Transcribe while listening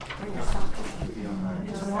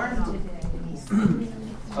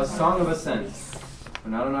A song of ascent.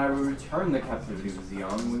 When Adonai will return the captivity of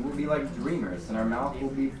Zion, we will be like dreamers, and our mouth will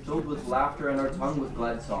be filled with laughter and our tongue with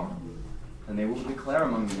glad song. And they will declare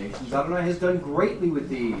among the nations, Adonai has done greatly with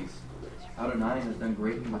these. Adonai has done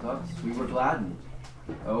greatly with us. We were gladdened.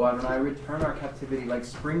 O Adonai, return our captivity like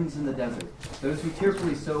springs in the desert. Those who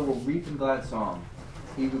tearfully sow will reap in glad song.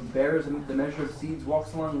 He who bears the measure of seeds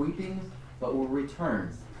walks along weeping, but will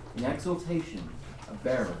return in exultation, a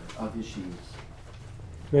bearer of his sheaves.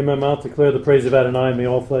 May my mouth declare the praise of Adonai, and may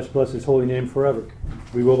all flesh bless his holy name forever.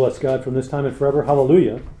 We will bless God from this time and forever.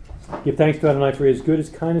 Hallelujah. Give thanks to Adonai, for he is good, his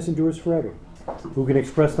kindness endures forever. Who can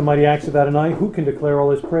express the mighty acts of Adonai? Who can declare all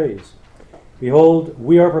his praise? Behold,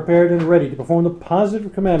 we are prepared and ready to perform the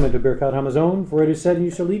positive commandment of Birkat Hamazon, for it is said, and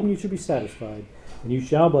you shall eat and you shall be satisfied, and you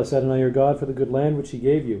shall bless Adonai your God for the good land which he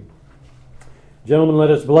gave you. Gentlemen,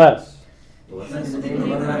 let us bless. Blessed be the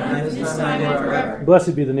name of Adonai from this time and forever.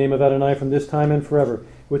 Blessed be the name of Adonai from this time and forever.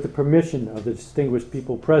 With the permission of the distinguished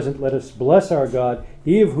people present, let us bless our God,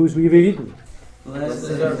 he of whose we have eaten. Blessed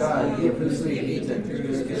is our God, he of whose we have eaten, through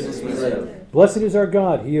whose goodness we live. Blessed is our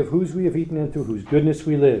God, he of whose we have eaten, and through whose goodness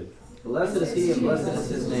we live. Blessed is he, and blessed is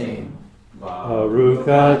his name. Baruch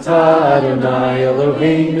atah Adonai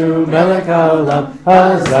Eloheinu melech haolam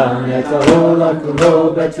hazan et ha'olam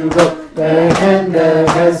kulo betuvo behen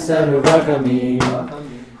bechesed u'rachamim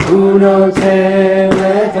unoten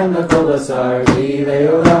lechem lekol basar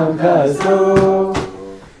le'olam kazdo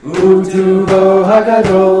utuvo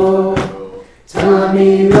hagadol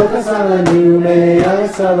tamid lo kasalanu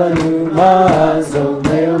me'asalanu mazon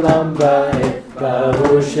le'olam ba'ed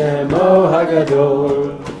Baruch Shemo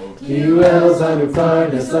Hagadol Ki hu el zanu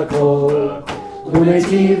farnes lakol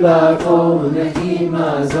Unetiv lakol Unehi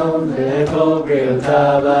mazon Ve'kol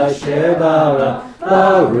b'riotav asher bara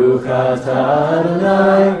Baruch atah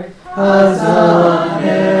Adonai Hazan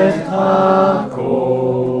et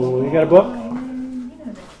hakol. You got a book?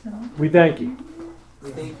 We thank you. We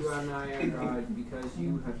thank you, Adonai, our God, because you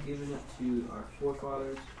have given it to our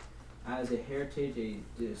forefathers as a heritage, a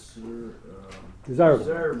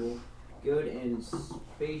desirable, good and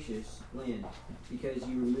spacious land, because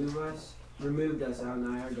you removed us,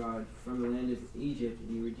 Adonai our God, from the land of Egypt,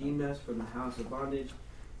 and you redeemed us from the house of bondage,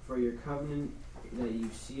 for your covenant that you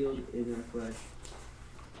sealed in our flesh,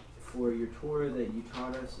 for your Torah that you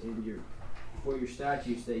taught us, and for your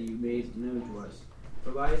statutes that you made known to us,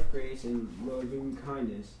 for life, grace, and loving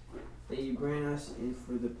kindness that you grant us, and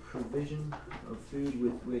for the provision of food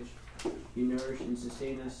with which you nourish and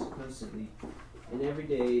sustain us constantly, in every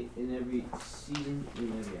day, in every season,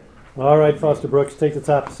 in every hour. All right, Foster Brooks, take the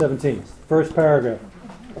top 17. First paragraph.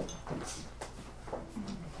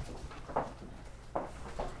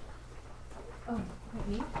 Oh,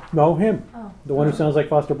 me? No, him. Oh. The one who sounds like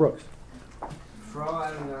Foster Brooks. For all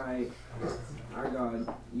Adonai, our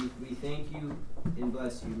God, we thank you and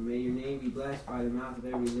bless you. May your name be blessed by the mouth of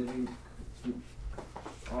every living,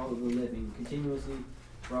 all of the living, continuously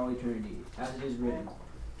for all eternity, as it is written.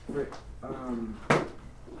 For,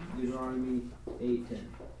 Deuteronomy 8:10.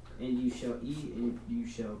 And you shall eat, and you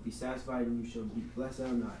shall be satisfied, and you shall be blessed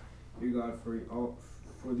Adonai, your God, for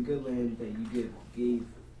the good land that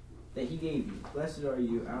He gave you. Blessed are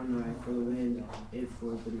you, Adonai, for the land and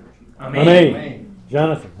for the nourishment. Amen. Amen.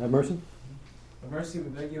 Jonathan, have mercy. Have mercy, we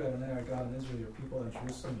beg you, Adonai, our God, and Israel, your people, and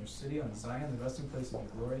Jerusalem, your city, on Zion, the resting place of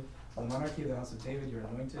your glory, on the monarchy of the house of David, your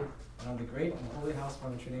anointed, and on the great and holy house by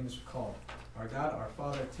which your name is called. Our God, our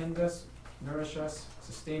Father, tend us, nourish us,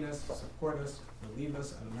 sustain us, support us, relieve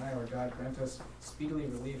us, Adonai, our God, grant us speedily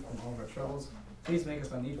relief from all of our troubles. Please make us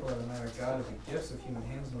not needful, Adonai, our God, of the gifts of human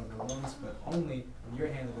hands nor of our loins, but only in your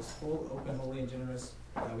hand that is full, open, holy, and generous,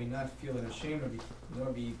 that we not feel it ashamed nor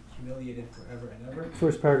be humiliated forever and ever.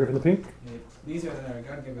 First paragraph in the pink. May it please you, Adonai, our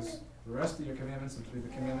God, give us the rest of your commandments and through the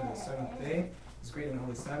commandment of the seventh day, this great and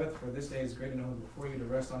holy Sabbath, for this day is great and holy before you, to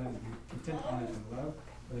rest on it and be content on it in love.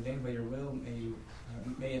 Ordained by your will,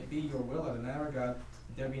 may it be your will, Adonai, our God,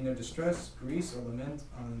 that there be no distress, grief, or lament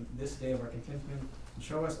on this day of our contentment. And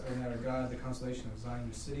show us, Adonai, our God, the consolation of Zion,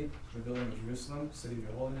 your city, the building of Jerusalem, city of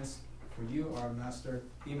your holiness. For you are master,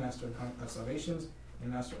 the master of salvations,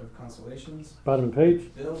 and master of consolations. Bottom of the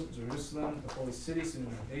page. Build Jerusalem, the holy city, soon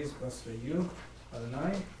in our days. Blessed are you,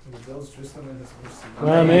 Adonai, who builds Jerusalem in his mercy.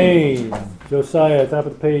 Amen. Josiah, top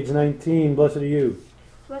of the page 19. Blessed are you.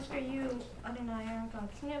 Blessed are you, Adonai, our God,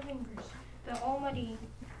 King of universe, the Almighty,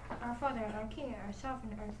 our Father, our King, our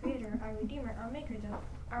Sovereign, our Creator, our Redeemer, our Maker,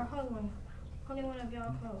 our Holy One of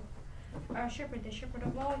Yaakov, our Shepherd, the Shepherd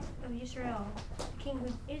of all of Israel, the King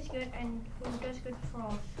who is good and who does good for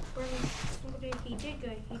all. For he did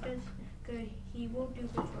good, he does good, he will do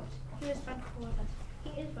good to us. He is bountiful with us.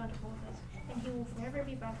 He is bountiful with us, and he will forever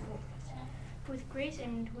be bountiful with us. With grace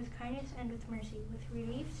and with kindness and with mercy, with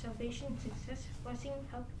relief, salvation, success, blessing,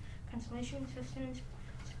 help, consolation, sustenance,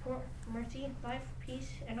 support, mercy, life,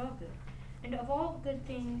 peace, and all good. And of all good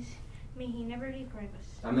things, may he never deprive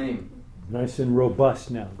us. Amen. Nice and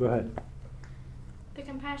robust now. Go ahead. The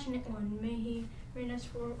compassionate one, may he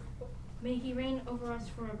reign over us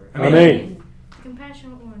forever. Amen. The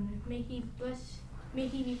compassionate one, may he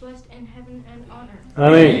be blessed in heaven and on earth.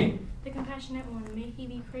 Amen. The compassionate one, may he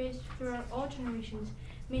be praised throughout all generations.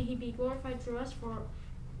 May he be glorified through us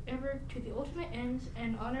forever to the ultimate ends,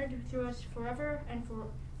 and honored through us forever and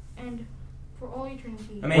for all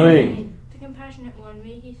eternity. Amen. The compassionate one,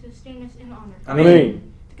 may he sustain us in honor.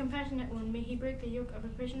 Amen. The compassionate one, may he break the yoke of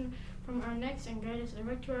oppression from our necks and guide us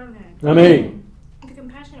erect to our land. Amen. The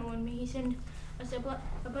compassionate one, may he send us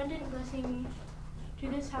abundant blessing to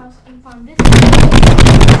this house and upon this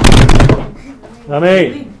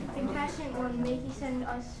Amen. The compassionate one, may he send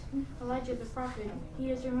us Elijah the prophet. He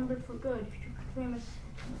is remembered for good,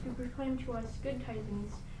 to proclaim to us good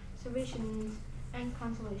tidings, salvations, and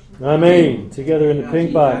consolation. Amen. Together in the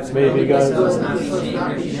pink box, may it be God's will.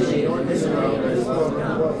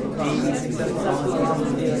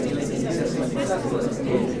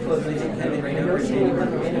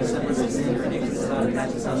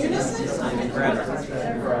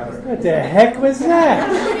 What the heck was that?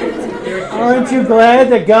 Aren't you glad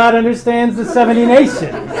that God understands the 70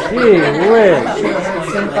 nations? Gee whiz.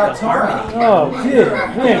 Oh, dear.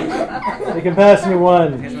 Man. The compassionate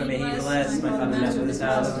one. May he bless my father and master of this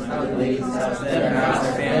house, my lady's house there, her house,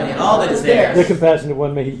 her family, and all that is there. The compassionate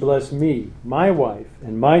one, may he bless me, my wife,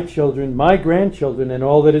 and my children, my grandchildren, and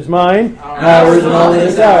all that is mine, ours and all that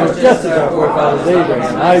is ours, just as our forefathers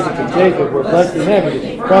Abraham, Isaac, and Jacob were blessed in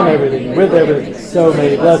everything, from everything, and with everything. So may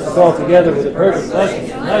he bless us all together with a perfect blessing.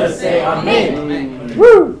 Let us say Amen.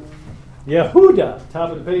 Woo! Yehuda,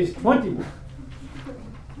 top of the page 21.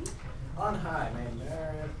 On high may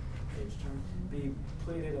merit be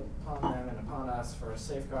pleaded upon them and upon us for a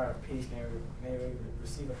safeguard of peace. May we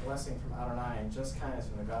receive a blessing from Adonai and just kindness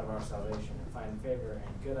from the God of our salvation, and find favor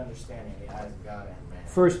and good understanding in the eyes of God and man.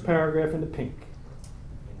 First paragraph in the pink.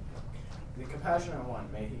 The compassionate one,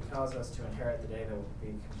 may he cause us to inherit the day that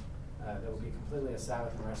will be completely a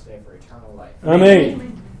Sabbath and rest day for eternal life.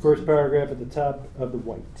 Amen. First paragraph at the top of the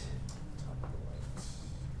white.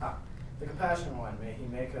 The compassionate one, may he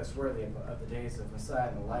make us worthy of the days of Messiah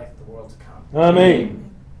and the life of the world to come. Amen.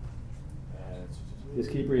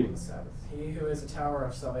 Just keep reading. Sabbath. He who is a tower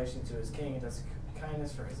of salvation to his king and does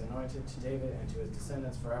kindness for his anointed, to David and to his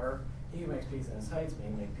descendants forever. He who makes peace in his heights, may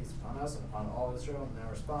he make peace upon us and upon all Israel. Now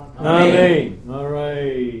respond. Amen. All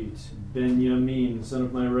right. Benjamin, son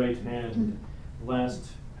of my right hand.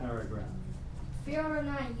 Last paragraph. Fear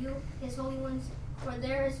Adonai, you, his holy ones, for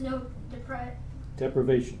there is no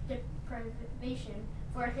Deprivation.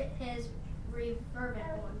 for his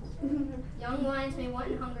fervent ones. Young lions may want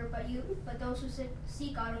and hunger, but those who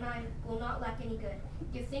seek Adonai will not lack any good.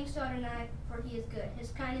 Give thanks to Adonai, for he is good.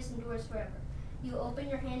 His kindness endures forever. You open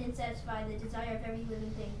your hand and satisfy the desire of every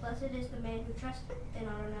living thing. Blessed is the man who trusts in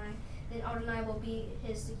Adonai, then Adonai will be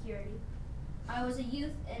his security. I was a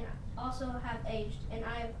youth and also have aged, and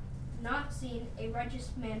I have not seen a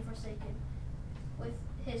righteous man forsaken, with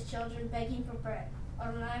his children begging for bread.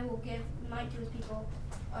 Adonai will give might to his people.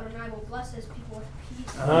 Adonai will bless his people with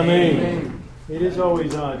peace. Amen. It is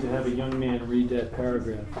always odd to have a young man read that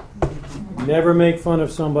paragraph. Never make fun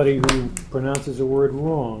of somebody who pronounces a word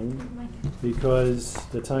wrong, because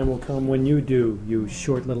the time will come when you do, you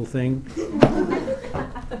short little thing.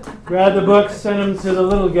 Grab the book, send them to the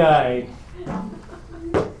little guy.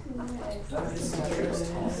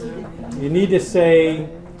 You need to say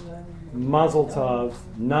Mazel Tov,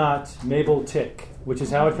 not Mabel Tick, which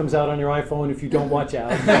is how it comes out on your iPhone if you don't watch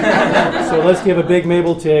out. So let's give a big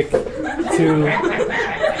Mabel Tick to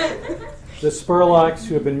the Spurlocks,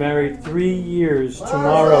 who have been married 3 years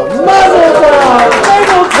tomorrow. Mazel Tov!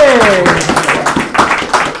 Mabel Tick!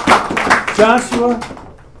 Joshua,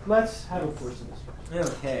 let's have a Course in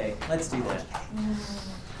History. Okay, let's do that.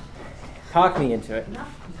 Talk me into it.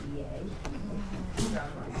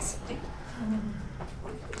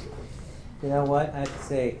 You know what? I have to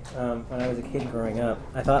say, when I was a kid growing up,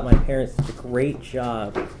 I thought my parents did a great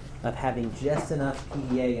job of having just enough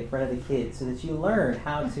PDA in front of the kids so that you learn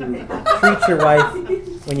how to treat your wife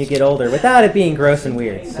when you get older without it being gross and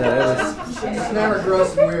weird. So it was. It's never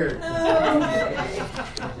gross and weird.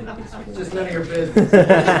 It's just none of your business.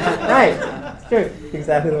 Right. It's true.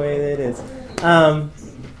 Exactly the way it is.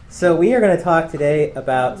 So we are going to talk today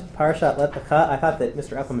about Parashat Lech Lecha. I thought that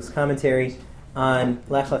Mr. Upham's commentary on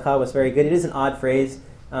Lech Lecha was very good. It is an odd phrase,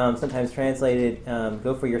 sometimes translated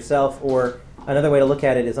 "go for yourself," or another way to look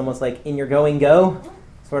at it is almost like "in your going, go,"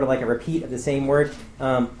 sort of like a repeat of the same word.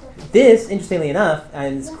 This, interestingly enough,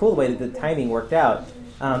 and it's cool the way that the timing worked out,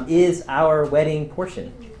 is our wedding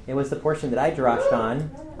portion. It was the portion that I droshed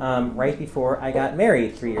on right before I got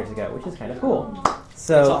married 3 years ago, which is kind of cool.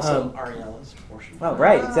 So, it's also Ariela's portion. Oh,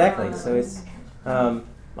 right, exactly. So it's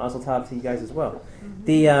mazel tov to you guys as well.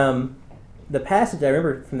 The passage I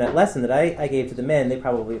remember from that lesson that I gave to the men,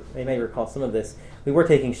 they may recall some of this. We were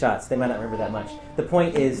taking shots. They might not remember that much. The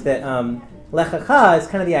point is that Lech Lecha is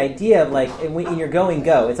kind of the idea of like, in your going,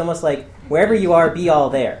 go. It's almost like wherever you are, be all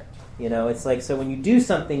there. You know, it's like, so when you do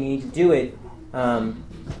something, you need to do it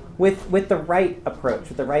with the right approach,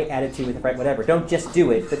 with the right attitude, with the right whatever. Don't just do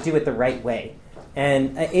it, but do it the right way.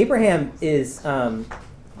 And Abraham is,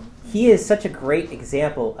 he is such a great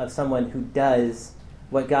example of someone who does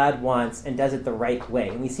what God wants and does it the right way.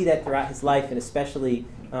 And we see that throughout his life, and especially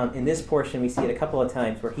in this portion, we see it a couple of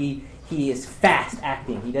times where he is fast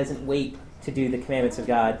acting. He doesn't wait to do the commandments of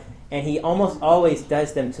God. And he almost always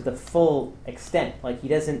does them to the full extent. Like, he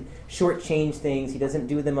doesn't shortchange things. He doesn't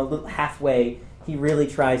do them a little halfway. He really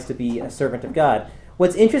tries to be a servant of God.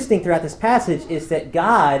 What's interesting throughout this passage is that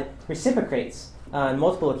God reciprocates on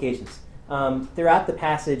multiple occasions. Throughout the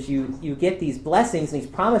passage, you get these blessings and these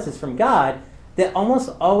promises from God that almost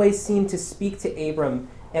always seem to speak to Abram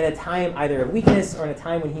at a time either of weakness or in a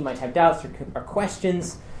time when he might have doubts or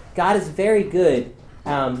questions. God is very good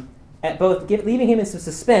at both leaving him in some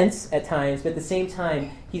suspense at times, but at the same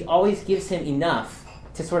time, he always gives him enough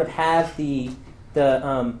to sort of have the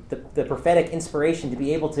prophetic inspiration to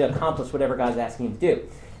be able to accomplish whatever God's asking him to do.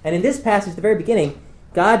 And in this passage, at the very beginning,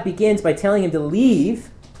 God begins by telling him to leave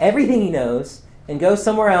everything he knows and go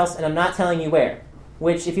somewhere else, and I'm not telling you where.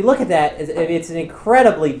 Which, if you look at that, it's an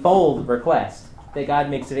incredibly bold request that God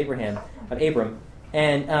makes of Abram.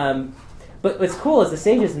 And but what's cool is the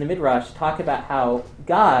sages in the Midrash talk about how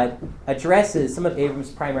God addresses some of Abram's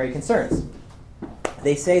primary concerns.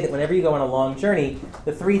 They say that whenever you go on a long journey,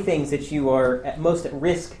 the three things that you are most at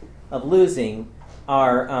risk of losing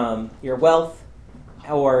are your wealth,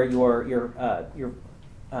 or your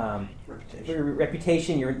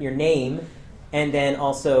reputation, your name, and then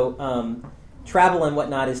also travel and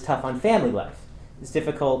whatnot is tough on family life. It's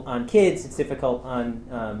difficult on kids. It's difficult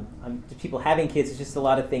on people having kids. It's just a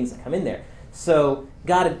lot of things that come in there. So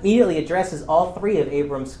God immediately addresses all three of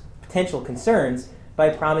Abram's potential concerns by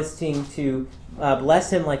promising to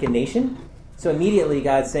bless him like a nation. So immediately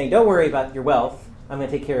God's saying, don't worry about your wealth. I'm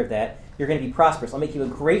going to take care of that. You're going to be prosperous. I'll make you a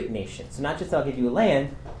great nation. So not just I'll give you a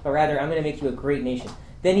land, but rather I'm going to make you a great nation.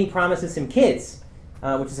 Then he promises him kids,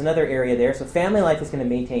 which is another area there. So family life is going to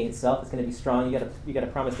maintain itself. It's going to be strong. You got to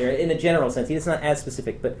promise there in a general sense. He's not as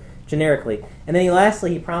specific, but generically. And then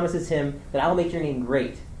lastly, he promises him that I will make your name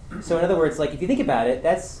great. So in other words, like if you think about it,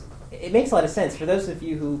 it makes a lot of sense. For those of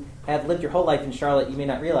you who have lived your whole life in Charlotte, you may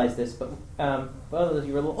not realize this, but those of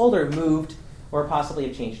you who are a little older, moved, or possibly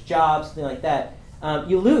have changed jobs, something like that,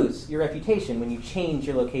 you lose your reputation when you change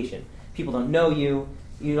your location. People don't know you.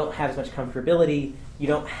 You don't have as much comfortability. You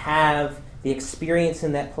don't have the experience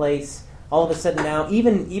in that place. All of a sudden now,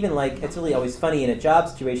 even like, it's really always funny in a job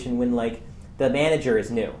situation when like the manager is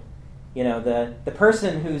new. You know, the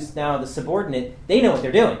person who's now the subordinate, they know what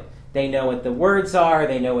they're doing. They know what the words are.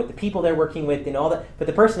 They know what the people they're working with and all that. But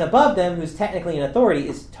the person above them, who's technically in authority,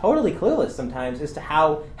 is totally clueless sometimes as to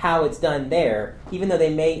how it's done there, even though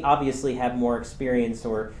they may obviously have more experience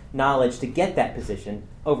or knowledge to get that position.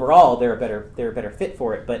 Overall, they're a better fit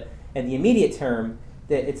for it. But in the immediate term,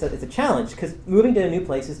 it's a challenge because moving to a new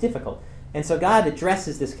place is difficult. And so God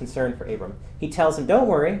addresses this concern for Abram. He tells him, "Don't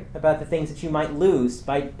worry about the things that you might lose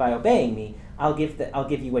by obeying me. I'll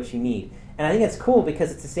give you what you need." And I think that's cool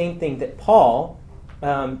because it's the same thing that Paul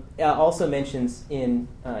also mentions in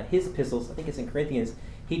his epistles. I think it's in Corinthians.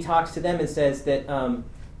 He talks to them and says that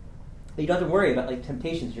you don't have to worry about like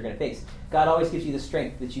temptations you're going to face. God always gives you the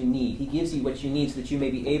strength that you need. He gives you what you need so that you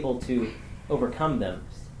may be able to overcome them.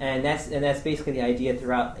 And that's basically the idea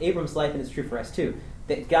throughout Abram's life, and it's true for us too.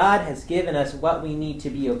 That God has given us what we need to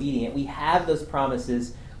be obedient. We have those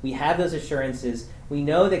promises. We have those assurances. We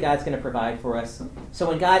know that God's going to provide for us. So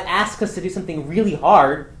when God asks us to do something really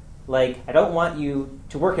hard, like, I don't want you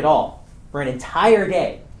to work at all for an entire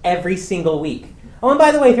day, every single week. Oh, and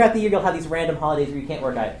by the way, throughout the year, you'll have these random holidays where you can't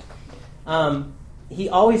work either. He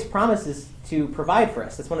always promises to provide for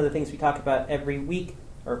us. That's one of the things we talk about every week,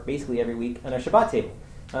 or basically every week, on our Shabbat table.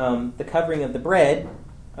 The covering of the bread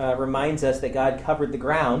reminds us that God covered the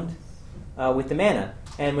ground with the manna.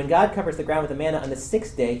 And when God covers the ground with the manna on the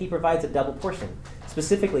sixth day, he provides a double portion,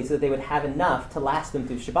 specifically so that they would have enough to last them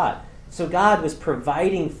through Shabbat. So God was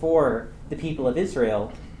providing for the people of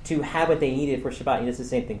Israel to have what they needed for Shabbat. He does the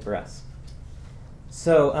same thing for us.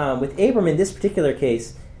 So with Abram in this particular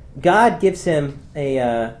case, God gives him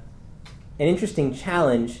an interesting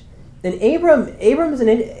challenge. And he's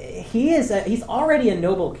already a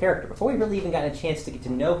noble character. Before we've really even gotten a chance to get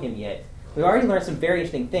to know him yet, we've already learned some very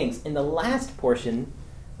interesting things. In the last portion,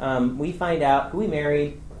 we find out who he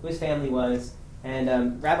married, who his family was,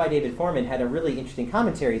 and Rabbi David Foreman had a really interesting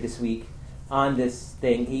commentary this week on this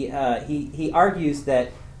thing. He argues that,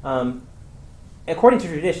 according to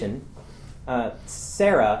tradition,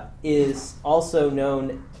 Sarah is also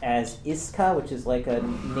known as Iska, which is like a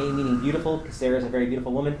name meaning beautiful, because Sarah is a very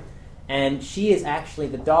beautiful woman. And she is actually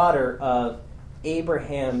the daughter of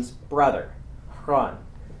Abraham's brother, Haran.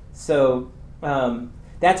 So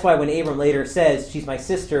that's why when Abram later says, she's my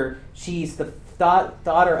sister, she's the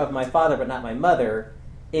daughter of my father but not my mother,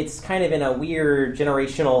 it's kind of in a weird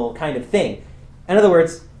generational kind of thing. In other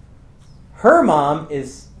words, her mom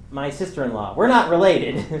is my sister-in-law. We're not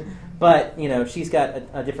related, but she's got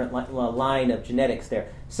a different line of genetics there.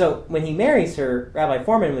 So when he marries her, Rabbi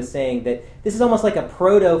Foreman was saying that this is almost like a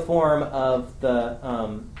proto-form of the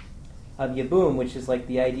of Yibum, which is like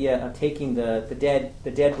the idea of taking the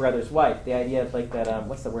dead brother's wife. The idea of like that.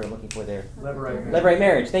 What's the word I'm looking for there? Levirate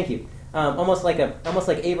marriage. Thank you. Almost like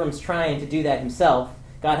Abram's trying to do that himself.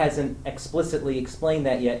 God hasn't explicitly explained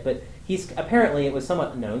that yet, but apparently it was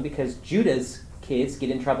somewhat known because Judah's kids get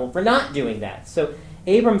in trouble for not doing that. So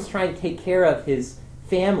Abram's trying to take care of his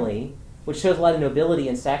family, which shows a lot of nobility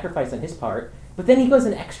and sacrifice on his part. But then he goes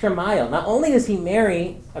an extra mile. Not only does he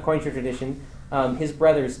marry, according to tradition, his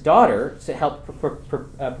brother's daughter to help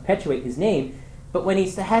perpetuate his name, but when he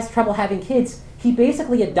has trouble having kids, he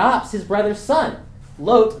basically adopts his brother's son.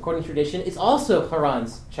 Lot, according to tradition, is also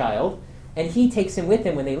Haran's child, and he takes him with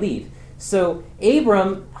him when they leave. So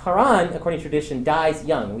Haran, according to tradition, dies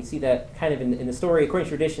young. We see that kind of in the story. According to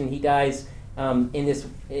tradition, he dies in this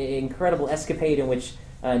incredible escapade in which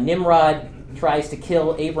Nimrod tries to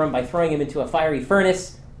kill Abram by throwing him into a fiery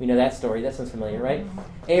furnace. We know that story. That sounds familiar, right?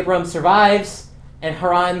 Abram survives, and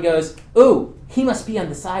Haran goes, "Ooh, he must be on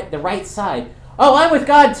the right side. Oh, I'm with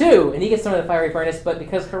God too!" And he gets thrown in the fiery furnace, but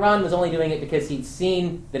because Haran was only doing it because he'd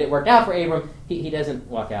seen that it worked out for Abram, he doesn't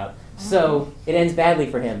walk out. So it ends badly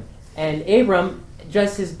for him. And Abram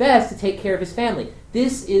does his best to take care of his family.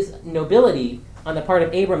 This is nobility on the part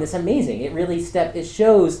of Abram that's amazing. It really it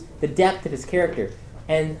shows the depth of his character.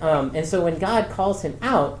 And so when God calls him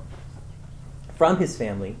out from his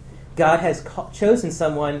family, God has chosen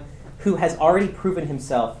someone who has already proven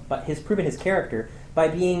himself, but has proven his character by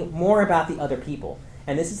being more about the other people.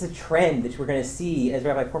 And this is a trend that we're going to see, as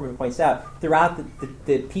Rabbi Foreman points out, throughout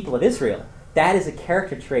the people of Israel. That is a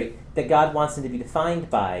character trait that God wants them to be defined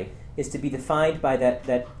by, is to be defined by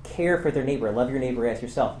that care for their neighbor. Love your neighbor as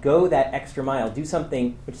yourself. Go that extra mile. Do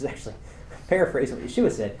something, which is actually, paraphrase what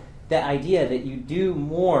Yeshua said, that idea that you do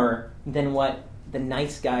more than what the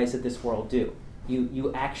nice guys of this world do.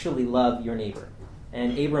 You actually love your neighbor.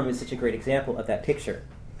 And Abram is such a great example of that picture.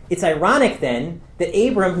 It's ironic, then, that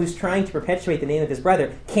Abram, who's trying to perpetuate the name of his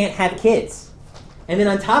brother, can't have kids. And then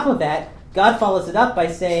on top of that, God follows it up by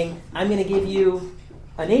saying, I'm going to give you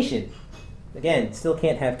a nation. Again, still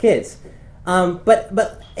can't have kids.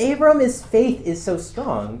 But Abram's faith is so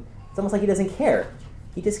strong, it's almost like he doesn't care.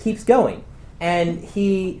 He just keeps going. And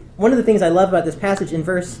one of the things I love about this passage in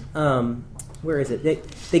verse, where is it?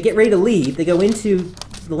 They get ready to leave. They go into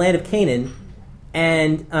the land of Canaan,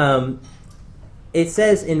 and it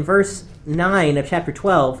says in verse 9 of chapter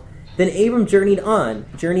 12, then Abram journeyed on,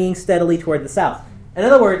 journeying steadily toward the south. In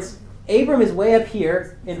other words, Abram is way up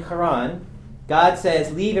here in Haran. God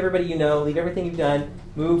says, leave everybody you know, leave everything you've done,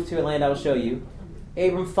 move to a land I will show you.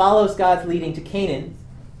 Abram follows God's leading to Canaan,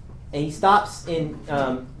 and he stops in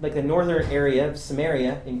the northern area of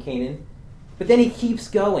Samaria in Canaan, but then he keeps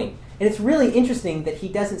going. And it's really interesting that he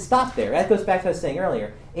doesn't stop there. That goes back to what I was saying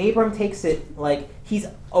earlier. Abram takes it like he's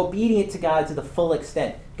obedient to God to the full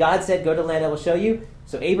extent. God said, go to the land I will show you.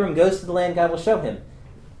 So Abram goes to the land God will show him.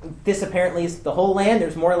 This apparently is the whole land.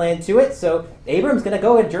 There's more land to it. So Abram's going to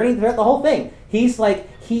go and journey throughout the whole thing. He takes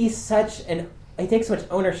so much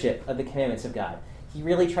ownership of the commandments of God. He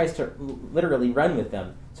really tries to literally run with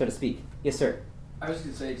them, so to speak. Yes, sir? I was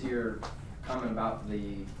going to say to your comment about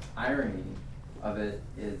the irony of it,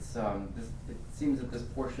 it seems that this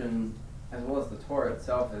portion, as well as the Torah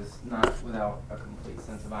itself, is not without a complete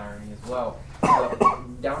sense of irony as well. But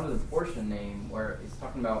down to the portion name, where it's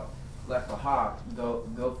talking about Lech Lecha,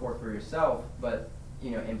 go forth for yourself, but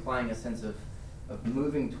implying a sense of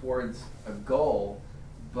moving towards a goal,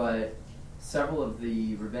 but several of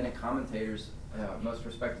the rabbinic commentators, most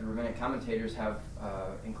respected rabbinic commentators, have,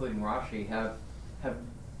 including Rashi, have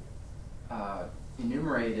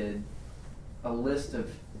enumerated a list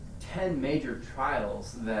of 10 major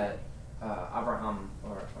trials that Abraham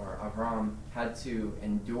or Avram had to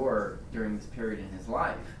endure during this period in his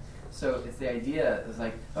life. So it's the idea, it's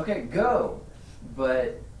like, okay, go,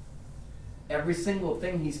 but every single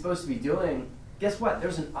thing he's supposed to be doing, guess what?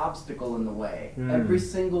 There's an obstacle in the way every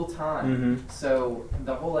single time. Mm-hmm. So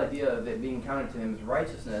the whole idea of it being counted to him as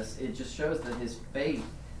righteousness, it just shows that his faith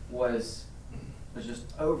was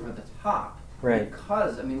just over the top. Right.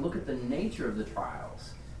 Because, look at the nature of the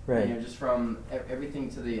trials. Right. Just from everything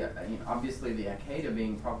to the, obviously the Akedah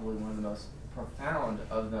being probably one of the most profound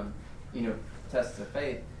of them, tests of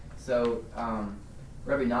faith. So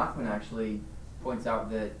Rabbi Nachman actually points out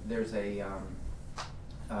that there's a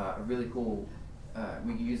really cool,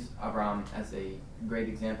 we can use Abraham as a great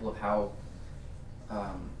example of how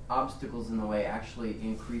obstacles in the way actually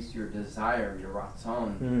increase your desire, your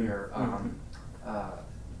ratzon,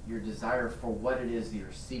 your desire for what it is that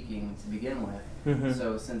you're seeking to begin with. Mm-hmm.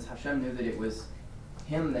 So since Hashem knew that it was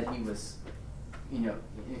him that he was,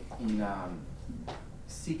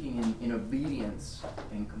 seeking in obedience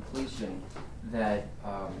and completion, that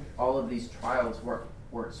all of these trials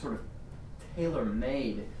were sort of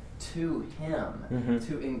tailor-made to him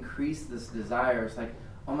to increase this desire. It's like,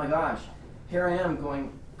 oh my gosh, here I am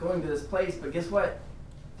going to this place, but guess what?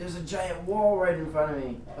 There's a giant wall right in front of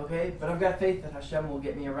me, okay? But I've got faith that Hashem will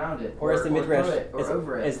get me around it, or as the Midrash, through it, or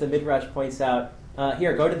over it. As the Midrash points out,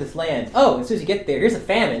 here, go to this land. Oh, as soon as you get there, here's a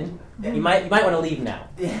famine. You might want to leave now.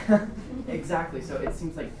 Yeah, exactly. So it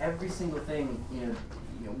seems like every single thing,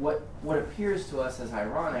 what appears to us as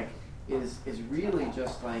ironic is really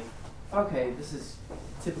just like, okay, this is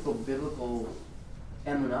typical biblical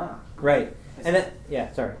emunah. Right. And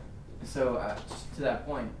that, sorry. So just to that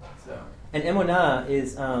point, so. And emunah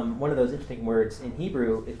is one of those interesting words in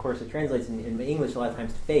Hebrew. Of course, it translates in English a lot of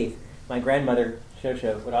times to faith. My grandmother,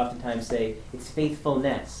 Shosha, would oftentimes say it's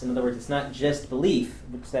faithfulness. In other words, it's not just belief,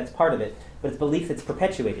 which that's part of it, but it's belief that's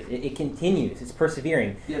perpetuated. It continues. It's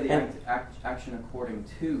persevering. Yeah, the action according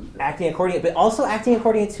to. Acting according, but also acting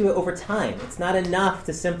according to it over time. It's not enough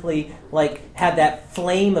to simply have that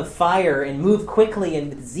flame of fire and move quickly and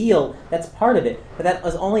with zeal. That's part of it, but that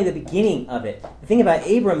was only the beginning of it. The thing about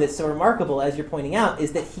Abram that's so remarkable, as you're pointing out,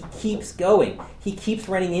 is that he keeps going. He keeps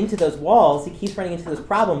running into those walls. He keeps running into those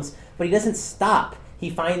problems, but he doesn't stop. He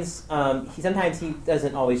finds, sometimes he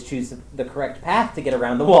doesn't always choose the correct path to get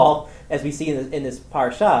around the wall, as we see in this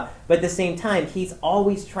parsha, but at the same time, he's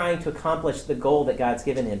always trying to accomplish the goal that God's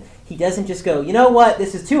given him. He doesn't just go, you know what,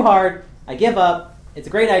 this is too hard, I give up, it's a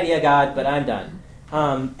great idea, God, but I'm done.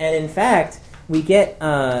 And in fact, we get,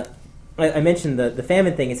 I mentioned the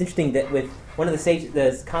famine thing. It's interesting that with one of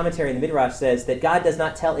the commentary in the Midrash says that God does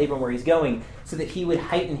not tell Abram where he's going so that he would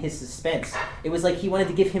heighten his suspense. It was like he wanted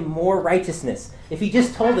to give him more righteousness. If he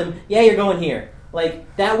just told him, yeah, you're going here,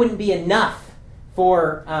 that wouldn't be enough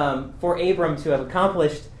for Abram to have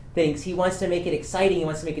accomplished things. He wants to make it exciting. He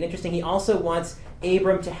wants to make it interesting. He also wants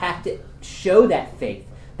Abram to have to show that faith,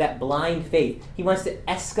 that blind faith. He wants to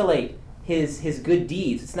escalate his good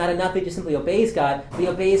deeds. It's not enough that he just simply obeys God, but he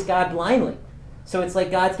obeys God blindly. So it's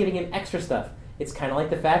like God's giving him extra stuff. It's kind of like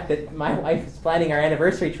the fact that my wife is planning our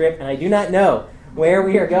anniversary trip, and I do not know where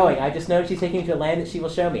we are going. I just know she's taking me to a land that she will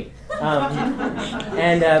show me.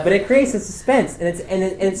 But it creates a suspense,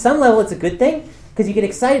 and at some level it's a good thing because you get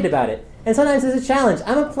excited about it. And sometimes it's a challenge.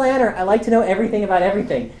 I'm a planner. I like to know everything about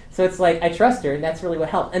everything. So it's like I trust her, and that's really what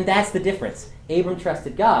helped. And that's the difference. Abram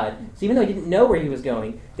trusted God. So even though he didn't know where he was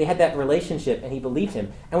going, they had that relationship, and he believed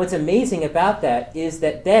him. And what's amazing about that is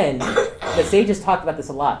that then, the sages talk about this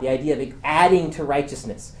a lot, the idea of adding to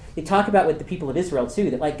righteousness. They talk about with the people of Israel,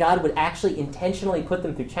 too, that God would actually intentionally put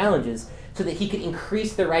them through challenges so that he could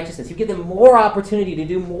increase their righteousness. He would give them more opportunity to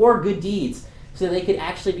do more good deeds so that they could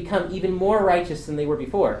actually become even more righteous than they were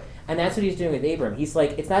before. And that's what he's doing with Abram. He's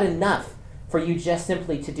like, it's not enough for you just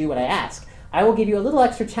simply to do what I ask. I will give you a little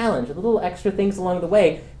extra challenge, a little extra things along the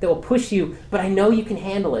way that will push you, but I know you can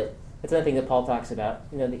handle it. That's another thing that Paul talks about.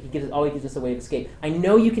 That he always gives us a way of escape. I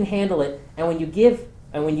know you can handle it, and when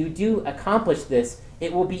you do accomplish this,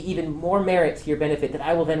 it will be even more merit to your benefit that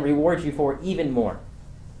I will then reward you for even more.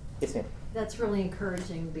 Yes, ma'am. That's really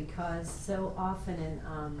encouraging because so often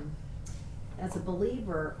as a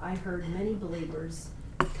believer, I heard many believers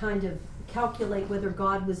kind of calculate whether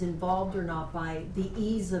God was involved or not by the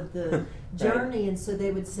ease of the journey. And so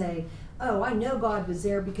they would say, oh, I know God was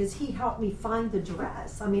there because he helped me find the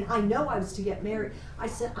dress. I mean, I know I was to get married. I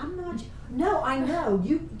said, no, I know.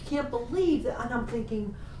 You can't believe that. And I'm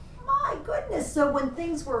thinking, my goodness. So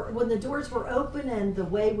when the doors were open and the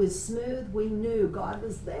way was smooth, we knew God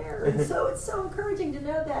was there. And so it's so encouraging to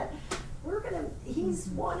know that he's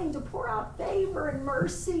wanting to pour out favor and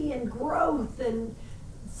mercy and growth and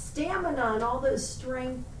stamina and all those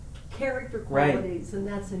strength, character qualities, and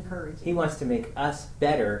that's encouraging. He wants to make us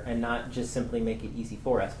better and not just simply make it easy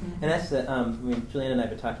for us. Mm-hmm. And that's Juliana and I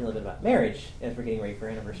have been talking a little bit about marriage as we're getting ready for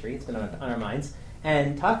anniversary. It's been on our minds.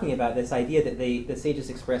 And talking about this idea that the sages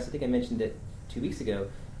expressed, I think I mentioned it 2 weeks ago,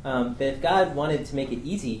 that if God wanted to make it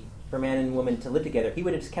easy for man and woman to live together, he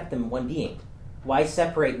would have just kept them one being. Why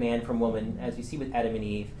separate man from woman, as we see with Adam and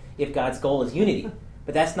Eve, if God's goal is unity?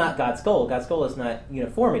 But that's not God's goal. God's goal is not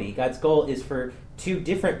uniformity. God's goal is for two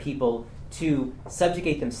different people to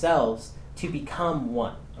subjugate themselves to become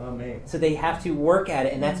one. Amen. So they have to work at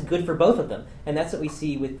it, and that's good for both of them. And that's what we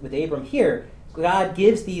see with Abram here. God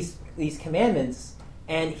gives these commandments,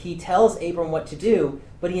 and he tells Abram what to do,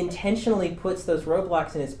 but he intentionally puts those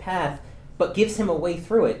roadblocks in his path, but gives him a way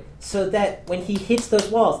through it, so that when he hits those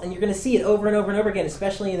walls, and you're going to see it over and over and over again,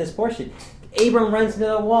 especially in this portion, Abram runs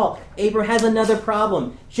into a wall. Abram has another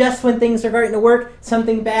problem. Just when things are starting to work,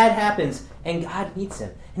 something bad happens, and God meets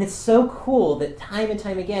him. And it's so cool that time and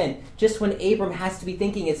time again, just when Abram has to be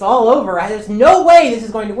thinking it's all over, there's no way this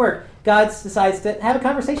is going to work, God decides to have a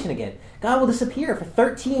conversation again. God will disappear for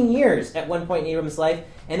 13 years at one point in Abram's life,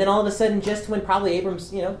 and then all of a sudden, just when probably Abram's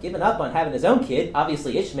given up on having his own kid,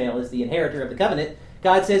 obviously Ishmael is the inheritor of the covenant,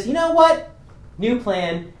 God says, you know what? New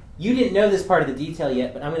plan. You didn't know this part of the detail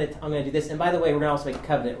yet, but I'm going to do this. And by the way, we're going to also make a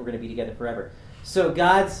covenant. We're going to be together forever. So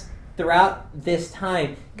throughout this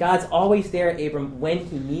time, God's always there, Abram, when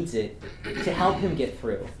he needs it to help him get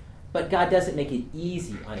through. But God doesn't make it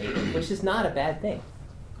easy on Abram, which is not a bad thing.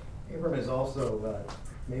 Abram is also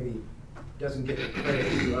maybe doesn't get the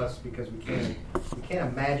credit to us because we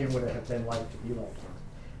can't imagine what it would have been like to be like him.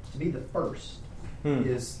 To be the first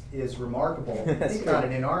is remarkable. Think about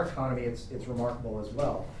it. In our economy, it's remarkable as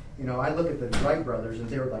well. I look at the Wright brothers, and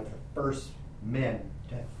they were like the first men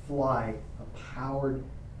to fly a powered,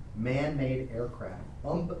 man-made aircraft.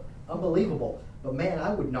 Unbelievable. But man,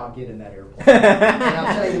 I would not get in that airplane. And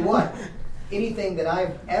I'll tell you what, anything that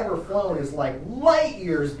I've ever flown is like light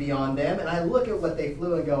years beyond them, and I look at what they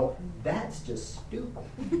flew and go, that's just stupid.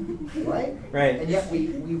 Right? Right. And yet we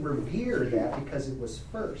revere that because it was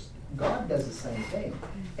first. God does the same thing.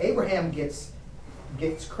 Abraham gets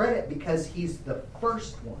credit because he's the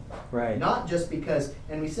first one. Right. Not just because,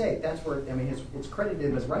 and we say, that's where, it's credited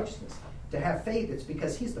him as righteousness. To have faith, it's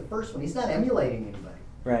because he's the first one. He's not emulating anybody.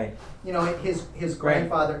 Right. His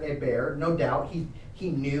grandfather, Eber, no doubt, he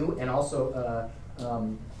knew, and also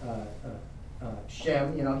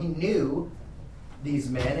Shem, he knew these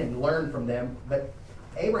men and learned from them, but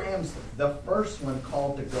Abraham's the first one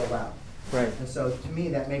called to go out. Right. And so to me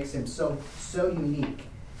that makes him so unique,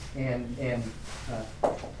 and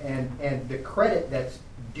the credit that's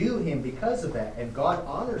due him because of that, and God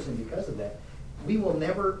honors him because of that, we will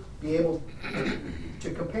never be able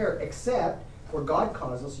to compare, except where God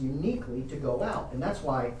calls us uniquely to go out. And that's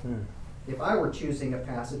why if I were choosing a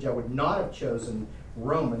passage, I would not have chosen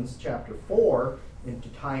Romans chapter 4 and to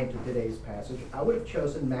tie into today's passage. I would have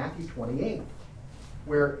chosen Matthew 28,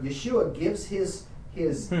 where Yeshua gives his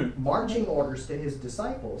marching orders to his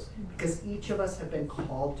disciples, because each of us have been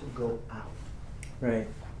called to go out. Right.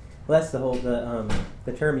 Well, that's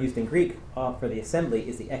the term used in Greek for the assembly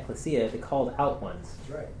is the ecclesia, the called out ones.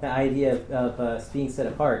 That's right. The idea of being set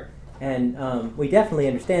apart. And we definitely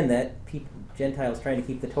understand that Gentiles trying to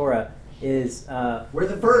keep the Torah is... we're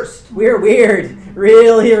the first. We're weird.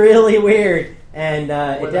 Really, really weird. And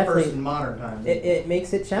we're it the definitely... first in modern times. It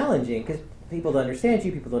makes it challenging, because people don't understand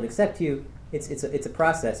you, people don't accept you. It's a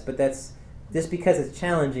process, but that's just because it's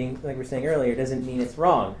challenging, like we were saying earlier, doesn't mean it's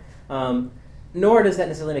wrong. Nor does that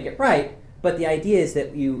necessarily make it right, but the idea is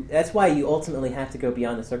that that's why you ultimately have to go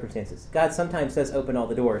beyond the circumstances. God sometimes does open all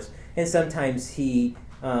the doors, and sometimes he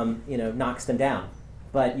knocks them down.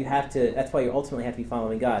 But that's why you ultimately have to be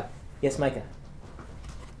following God. Yes, Micah?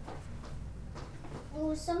 There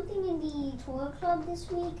was something in the Torah Club this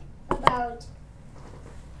week about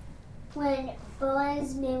when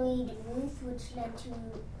Boaz married Ruth, which led to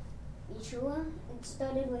Yeshua. It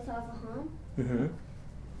started with Abraham. Mm-hmm.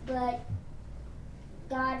 But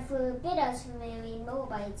God forbid us from marrying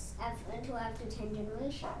Moabites until after 10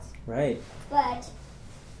 generations. Right. But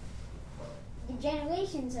the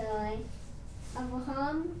generations are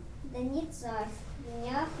Abraham, then Yitzhak,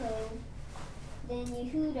 then Yaakov, then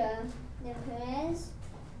Yehuda, then Perez,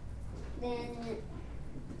 then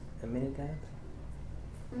Aminadab?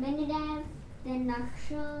 Aminadab, then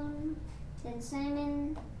Nachshon, then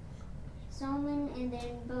Solomon, and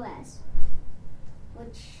then Boaz,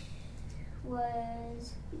 which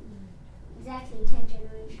was exactly 10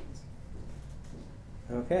 generations.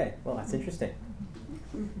 Okay, well, that's interesting.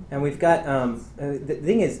 And we've got, the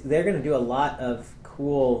thing is, they're going to do a lot of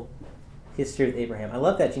cool history with Abraham. I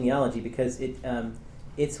love that genealogy because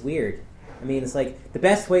it's weird. I mean, it's like the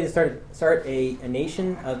best way to start a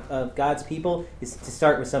nation of God's people is to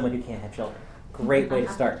start with someone who can't have children. Great way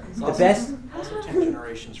to start. Also 10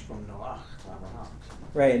 generations from Noah to Abraham.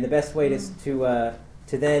 Right, and the best way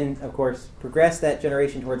to then, of course, progress that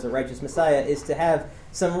generation towards a righteous Messiah is to have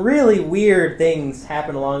some really weird things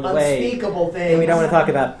happen along the way. Unspeakable things. That we don't want to talk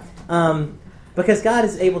about. Because God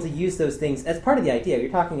is able to use those things as part of the idea.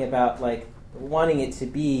 You're talking about like wanting it to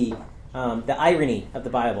be the irony of the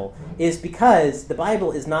Bible is because the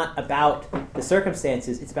Bible is not about the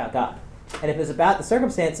circumstances, it's about God. And if it was about the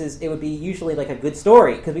circumstances, it would be usually like a good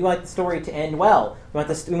story because we want the story to end well. We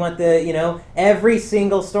want the every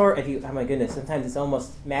single story. Oh my goodness, sometimes it's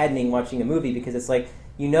almost maddening watching a movie because it's like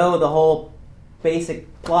the whole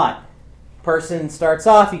basic plot. Person starts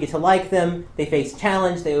off, you get to like them. They face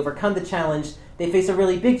challenge, they overcome the challenge. They face a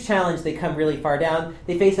really big challenge, they come really far down.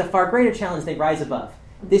 They face a far greater challenge, they rise above.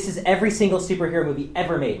 This is every single superhero movie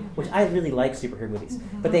ever made, which I really like superhero movies.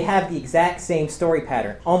 But they have the exact same story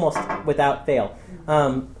pattern, almost without fail.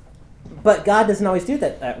 But God doesn't always do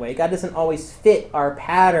that way. God doesn't always fit our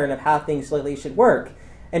pattern of how things slightly should work.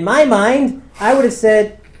 In my mind, I would have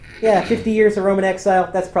said, 50 years of Roman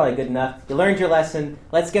exile, that's probably good enough. You learned your lesson.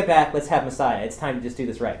 Let's get back. Let's have Messiah. It's time to just do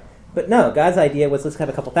this right. But no, God's idea was let's have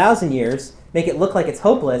a couple thousand years, make it look like it's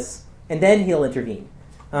hopeless, and then he'll intervene.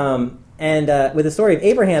 And with the story of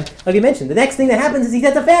Abraham, like you mentioned, the next thing that happens is he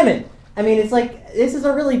gets a famine. I mean, it's like, this is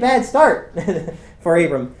a really bad start for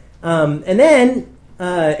Abram. And then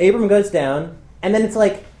Abram goes down, and then it's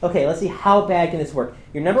like, okay, let's see how bad can this work.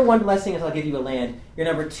 Your number one blessing is I'll give you a land. Your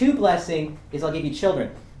number two blessing is I'll give you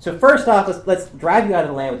children. So first off, let's drive you out of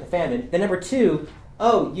the land with the famine. Then number two,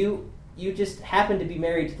 you just happen to be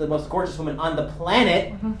married to the most gorgeous woman on the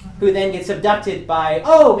planet, who then gets abducted by,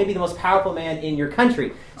 maybe the most powerful man in your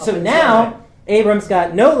country. So now, Abram's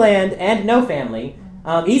got no land and no family.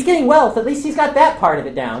 He's getting wealth, at least he's got that part of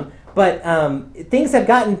it down. But things have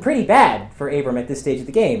gotten pretty bad for Abram at this stage of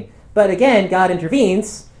the game. But again, God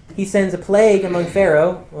intervenes. He sends a plague among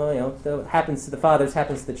Pharaoh. Well, what happens to the fathers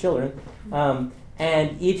happens to the children.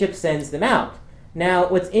 And Egypt sends them out. Now,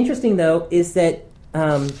 what's interesting, though, is that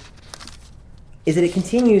it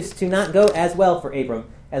continues to not go as well for Abram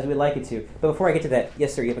as we'd like it to. But before I get to that,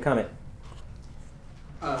 yes, sir, you have a comment.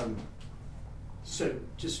 So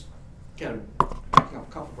just kind of picking up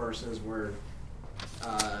a couple verses where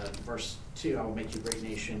verse 2, I will make you a great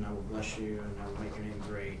nation, I will bless you, and I will make your name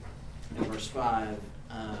great. And verse 5,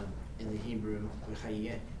 in the Hebrew,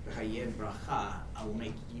 v'chayeh bracha, I will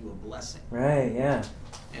make you a blessing. Right, yeah.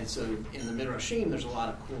 And so in the Midrashim, there's a lot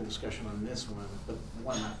of cool discussion on this one, but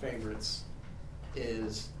one of my favorites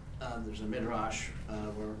is there's a Midrash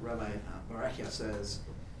where Rabbi Barachia says,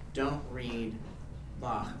 don't read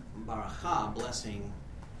baracha, blessing,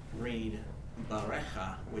 read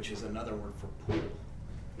barecha, which is another word for pool.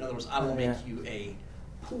 In other words, I will make you a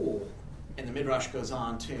pool. And the Midrash goes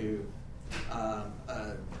on to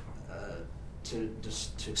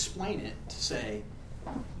explain it, to say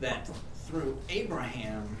that through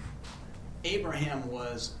Abraham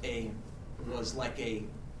was like a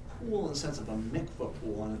pool in the sense of a mikvah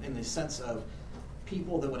pool, and in the sense of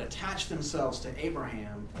people that would attach themselves to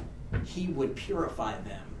Abraham, he would purify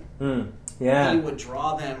them. He would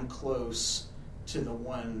draw them close to the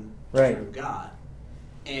one true God.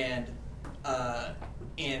 And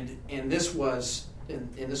this was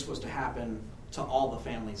to happen to all the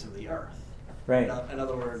families of the earth. Right. In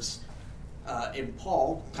other words, and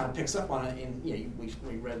Paul kind of picks up on it.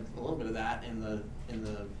 We read a little bit of that in the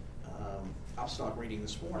Apostolic reading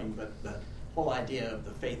this morning. But the whole idea of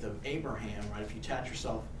the faith of Abraham, right? If you attach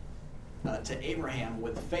yourself to Abraham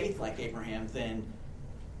with faith like Abraham, then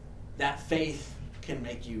that faith can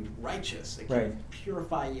make you righteous. It can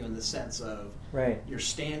purify you in the sense of your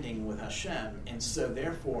standing with Hashem. And so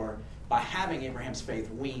therefore, by having Abraham's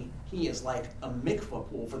faith, he is like a mikvah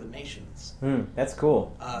pool for the nations. That's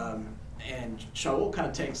cool. And Shaul kind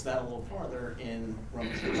of takes that a little farther in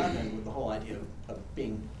Romans 11 with the whole idea of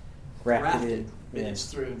being grafted. And it's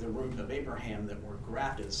through the root of Abraham that we're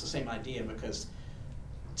grafted. It's the same idea, because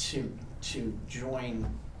to join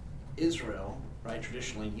Israel, right,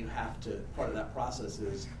 traditionally you have to, part of that process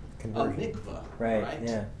is Conversion. a mikvah, Right,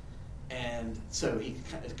 yeah. And so it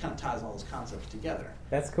kind of ties all those concepts together.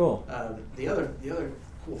 That's cool. The other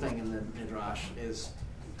cool thing in the Midrash is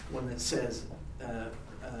when it says,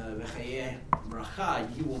 V'chayeh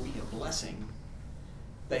bracha, you will be a blessing.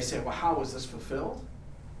 They say, well, how was this fulfilled?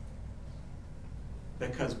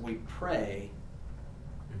 Because we pray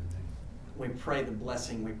the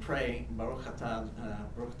blessing. We pray Baruch atah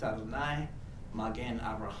Adonai Magen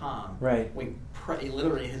Avraham. Right. We pray.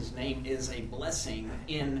 Literally, his name is a blessing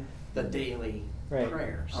in the daily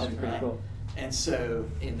prayers. That's pretty cool. And so,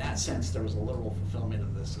 in that sense, there was a literal fulfillment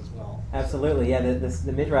of this as well. Absolutely, yeah.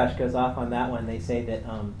 The Midrash goes off on that one. They say that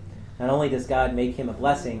not only does God make him a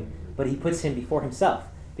blessing, but he puts him before himself.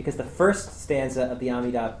 Because the first stanza of the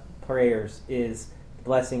Amidah prayers is the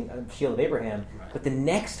blessing of Shield of Abraham, but the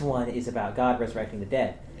next one is about God resurrecting the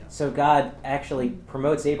dead. Yeah. So God actually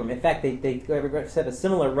promotes Abram. In fact, they said a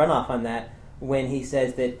similar runoff on that when he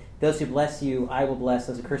says that those who bless you, I will bless.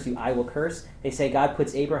 Those who curse you, I will curse. They say God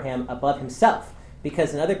puts Abraham above himself.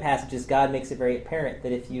 Because in other passages, God makes it very apparent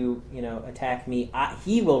that if you attack me,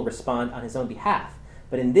 he will respond on his own behalf.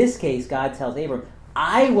 But in this case, God tells Abram,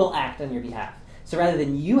 I will act on your behalf. So rather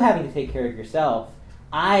than you having to take care of yourself,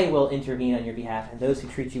 I will intervene on your behalf, and those who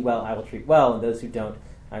treat you well, I will treat well, and those who don't,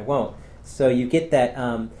 I won't. So you get that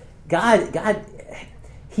God,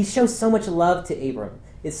 he shows so much love to Abram.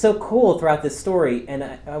 It's so cool throughout this story, and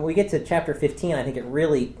when we get to chapter 15, I think it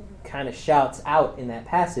really kind of shouts out in that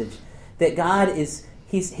passage that God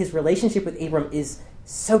his relationship with Abram is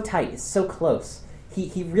so tight, it's so close.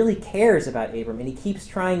 He really cares about Abram, and he keeps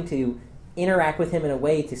trying to interact with him in a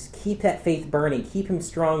way to keep that faith burning, keep him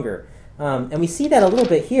stronger. And we see that a little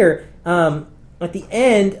bit here at the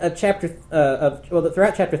end of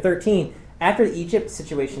throughout chapter 13. After the Egypt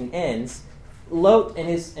situation ends, Lot and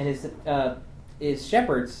his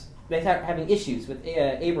shepherds, they start having issues with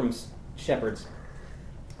Abram's shepherds.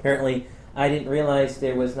 Apparently, I didn't realize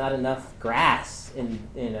there was not enough grass in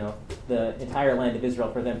the entire land of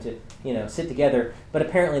Israel for them to sit together. But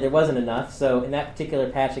apparently there wasn't enough. So in that particular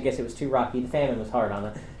patch, I guess it was too rocky. The famine was hard on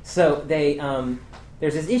them. So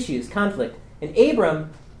there's this issues, conflict, and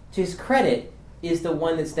Abram, to his credit, is the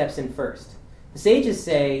one that steps in first. The sages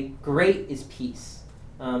say, "Great is peace."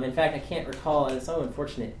 In fact, I can't recall. It's so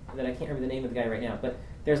unfortunate that I can't remember the name of the guy right now. But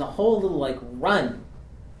there's a whole little run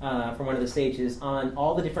from one of the sages on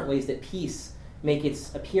all the different ways that peace make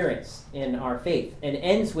its appearance in our faith, and it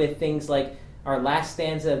ends with things like our last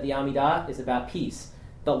stanza of the Amidah is about peace.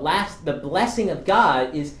 The blessing of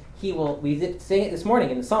God is we sang it this morning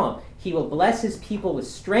in the psalm. He will bless his people with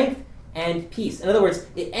strength and peace. In other words,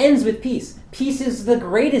 it ends with peace. Peace is the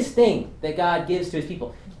greatest thing that God gives to his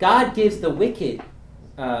people. God gives the wicked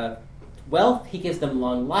wealth. He gives them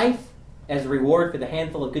long life as a reward for the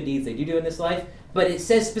handful of good deeds they do in this life. But it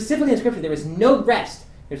says specifically in Scripture there is no rest,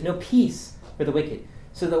 there's no peace for the wicked.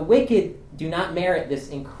 So the wicked do not merit this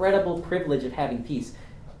incredible privilege of having peace.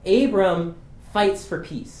 Abram fights for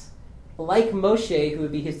peace. Like Moshe, who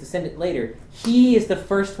would be his descendant later, he is the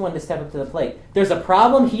first one to step up to the plate. There's a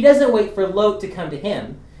problem, he doesn't wait for Lot to come to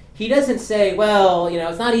him. He doesn't say, well,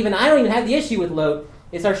 it's not even, I don't even have the issue with Lot.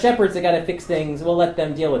 It's our shepherds that got to fix things. We'll let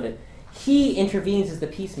them deal with it. He intervenes as the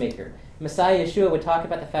peacemaker. Messiah Yeshua would talk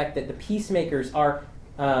about the fact that the peacemakers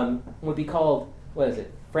would be called,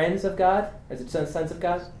 friends of God? Or is it sons of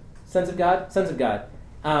God? Sons of God? Sons of God.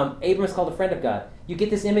 Abram is called a friend of God. You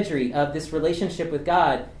get this imagery of this relationship with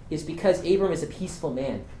God is because Abram is a peaceful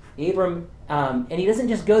man. Abram, and he doesn't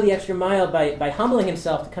just go the extra mile by humbling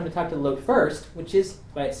himself to come to talk to Lot first, which is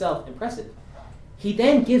by itself impressive. He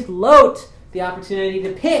then gives Lot the opportunity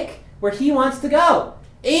to pick where he wants to go.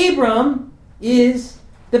 Abram is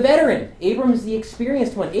the veteran. Abram is the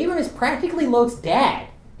experienced one. Abram is practically Lot's dad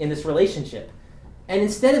in this relationship. And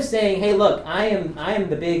instead of saying, hey, look, I am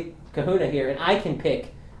the big kahuna here, and I can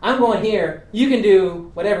pick. I'm going here. You can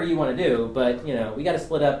do whatever you want to do, but, we got to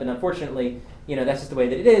split up, and unfortunately, that's just the way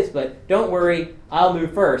that it is, but don't worry, I'll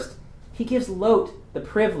move first. He gives Lot the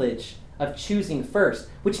privilege of choosing first,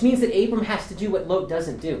 which means that Abram has to do what Lot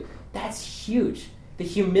doesn't do. That's huge. The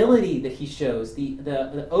humility that he shows,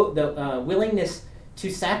 the willingness to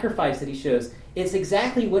sacrifice that he shows, it's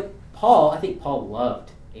exactly what I think Paul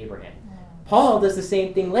loved Abraham. Paul does the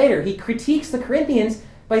same thing later. He critiques the Corinthians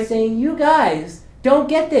by saying, you guys don't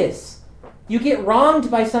get this. You get wronged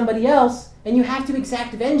by somebody else, and you have to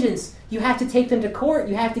exact vengeance. You have to take them to court.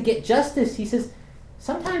 You have to get justice. He says,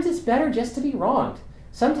 sometimes it's better just to be wronged.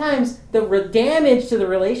 Sometimes the damage to the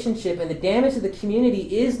relationship and the damage to the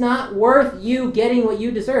community is not worth you getting what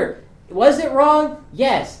you deserve. Was it wrong?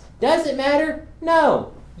 Yes. Does it matter?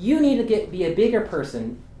 No. You need to be a bigger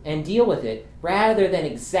person and deal with it rather than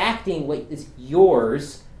exacting what is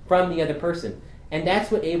yours from the other person. And that's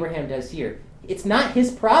what Abraham does here. It's not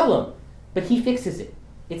his problem, but he fixes it.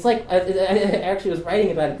 It's like, I actually was writing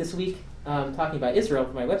about it this week, talking about Israel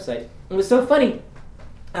for my website. It was so funny.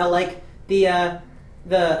 Like John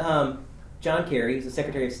Kerry, who's the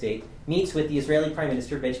Secretary of State, meets with the Israeli Prime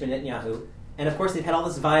Minister Benjamin Netanyahu, and of course they've had all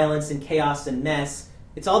this violence and chaos and mess.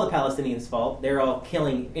 It's all the Palestinians' fault. They're all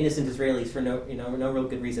killing innocent Israelis for no real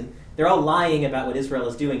good reason. They're all lying about what Israel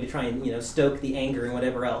is doing to try and stoke the anger and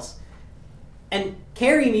whatever else. And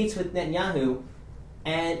Kerry meets with Netanyahu,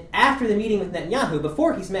 and after the meeting with Netanyahu,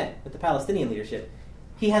 before he's met with the Palestinian leadership,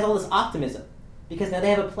 he has all this optimism because now they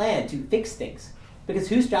have a plan to fix things. Because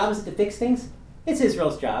whose job is it to fix things? It's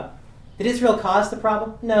Israel's job. Did Israel cause the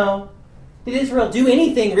problem? No. Did Israel do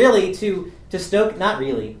anything really to stoke? Not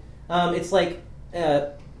really.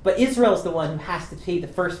 But Israel's the one who has to be the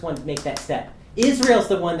first one to make that step. Israel's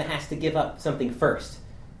the one that has to give up something first.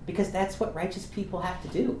 Because that's what righteous people have to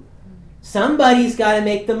do. Somebody's got to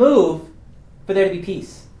make the move for there to be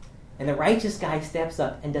peace. And the righteous guy steps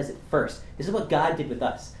up and does it first. This is what God did with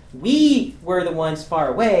us. We were the ones far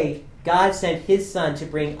away. God sent his son to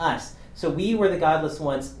bring us. So we were the godless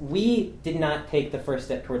ones. We did not take the first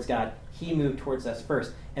step towards God. He moved towards us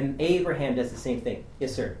first. And Abraham does the same thing.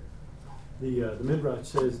 Yes, sir? The Midrash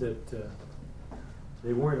says that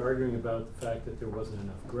they weren't arguing about the fact that there wasn't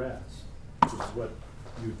enough grass, which is what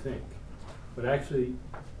you'd think. But actually,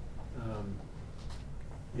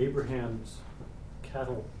 Abraham's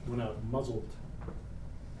cattle went out muzzled,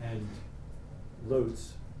 and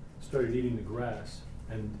Lot's started eating the grass.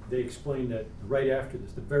 And they explained that right after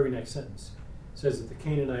this, the very next sentence, says that the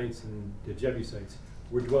Canaanites and the Jebusites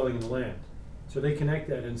were dwelling in the land. So they connect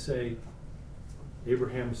that and say,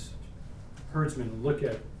 Abraham's herdsmen look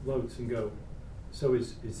at Lot's and go, so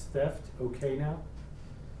is theft okay now?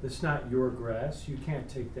 That's not your grass. You can't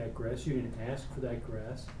take that grass. You didn't ask for that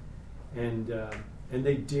grass. And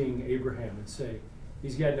they ding Abraham and say,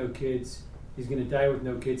 he's got no kids. He's going to die with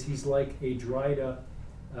no kids. He's like a dried up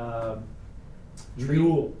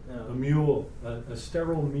mule, a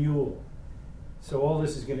sterile mule. So all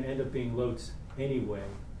this is going to end up being Lot's anyway.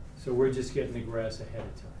 So we're just getting the grass ahead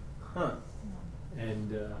of time. Huh.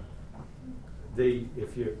 And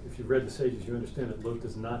if you've read the Sages, you understand that Lot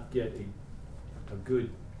does not get a good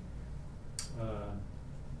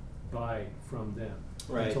buy from them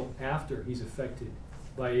until after he's affected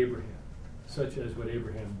by Abraham, such as what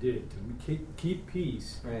Abraham did to keep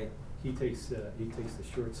peace. Right. He takes the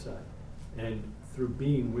short side, and through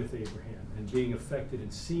being with Abraham and being affected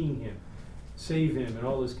and seeing him save him and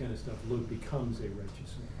all this kind of stuff, Lot becomes a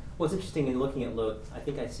righteous man. Well, it's interesting in looking at Lot, I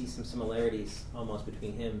think I see some similarities almost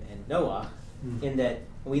between him and Noah, in that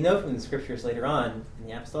we know from the scriptures later on in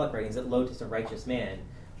the apostolic writings that Lot is a righteous man.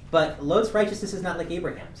 But Lot's righteousness is not like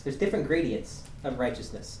Abraham's. There's different gradients of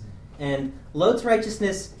righteousness. And Lot's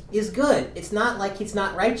righteousness is good. It's not like he's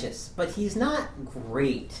not righteous, but he's not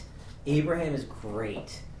great. Abraham is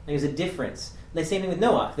great. There's a difference. The same thing with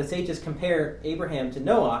Noah. The sages compare Abraham to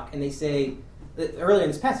Noah, and they say, earlier in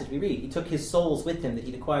this passage we read, he took his souls with him that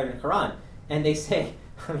he'd acquired in Haran. And they say,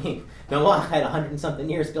 Noah had 100-something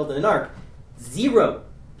years building an ark. 0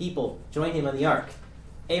 people joined him on the ark.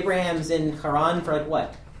 Abraham's in Haran for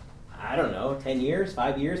 10 years,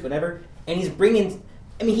 5 years, whatever. And he's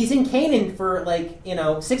he's in Canaan for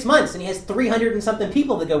 6 months, and he has 300 and something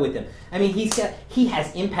people that go with him. He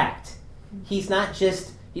has impact. He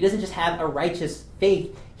doesn't just have a righteous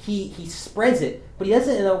faith. He spreads it, but he does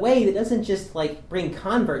it in a way that doesn't just bring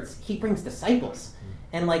converts. He brings disciples,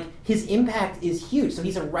 and his impact is huge. So he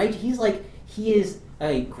is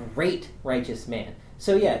a great righteous man.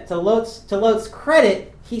 So yeah, to Lot's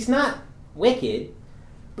credit, he's not wicked,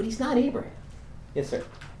 but he's not Abraham. Yes, sir.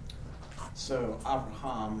 So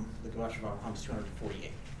Abraham, the Gematria of Abraham is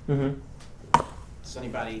 248. Mm-hmm. Does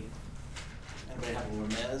anybody have a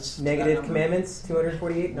remez? Negative commandments,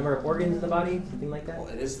 248, number of organs in the body, something like that? Well,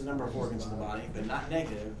 it is the number of organs in the body, but not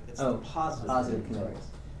negative. It's the positive commandments.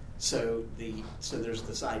 So there's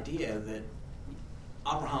this idea that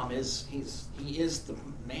Abraham is the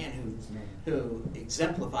man who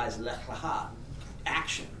exemplifies lech lecha,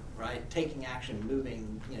 action, right? Taking action,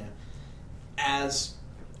 moving, as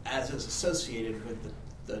is associated with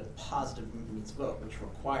the positive mitzvot, which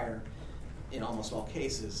require, in almost all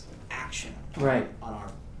cases, action on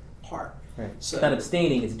our part. Right. So it's not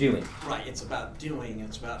abstaining; it's doing. Right. It's about doing.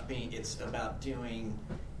 It's about being. It's about doing.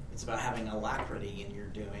 It's about having alacrity in your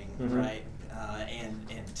doing, right? And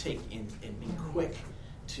being quick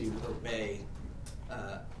to obey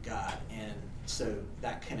God, and so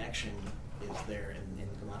that connection is there in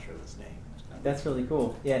Gematria of his name. That's really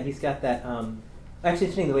cool. Yeah, he's got that. Actually,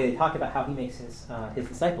 interesting the way they talk about how he makes his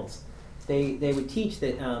disciples. They would teach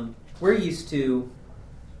that we're used to,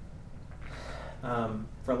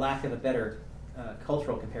 for lack of a better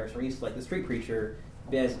cultural comparison, we're used to like the street preacher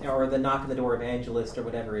or the knock on the door evangelist or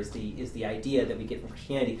whatever is the idea that we get from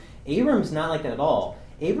Christianity. Abram's not like that at all.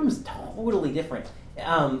 Abram's totally different.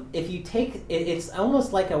 If you take it's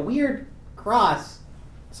almost like a weird cross,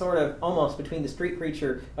 sort of almost between the street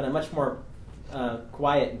preacher, but a much more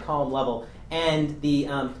quiet and calm level, and the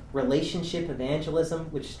relationship evangelism,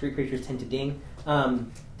 which street preachers tend to ding.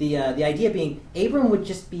 The idea being Abram would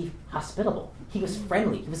just be hospitable. He was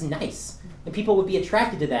friendly. He was nice. And people would be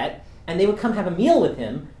attracted to that, and they would come have a meal with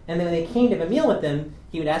him, and then when they came to have a meal with him,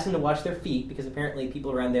 he would ask them to wash their feet, because apparently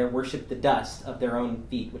people around there worship the dust of their own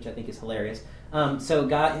feet, which I think is hilarious. So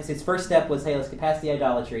God, his first step was, hey, let's get past the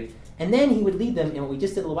idolatry. And then he would lead them in what we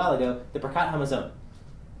just did a little while ago, the Birkat Hamazon.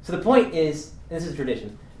 So the point is, and this is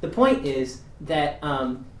tradition, the point is that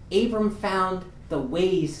Abram found the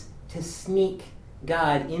ways to sneak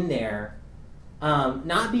God in there,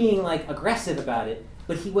 not being like aggressive about it,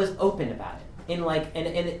 but he was open about it,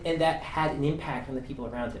 and that had an impact on the people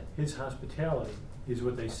around him. His hospitality is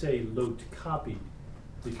what they say Lot copied,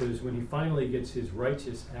 because when he finally gets his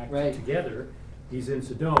righteous act together, he's in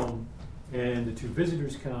Sodom, and the two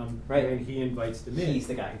visitors come, and he invites them in. He's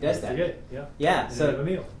the guy who does that. Yeah. So they have a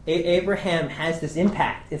meal. Abraham has this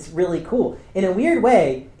impact. It's really cool. In a weird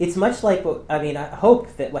way, it's much like I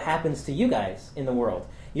hope that what happens to you guys in the world.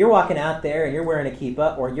 You're walking out there and you're wearing a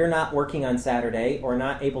kippah, or you're not working on Saturday, or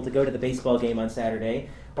not able to go to the baseball game on Saturday,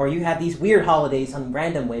 or you have these weird holidays on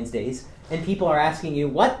random Wednesdays, and people are asking you,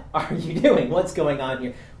 what are you doing? What's going on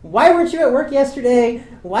here? Why weren't you at work yesterday?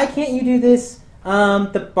 Why can't you do this?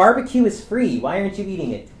 The barbecue is free. Why aren't you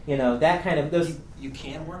eating it? You know, that kind of those. You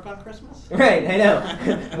can work on Christmas? Right, I know.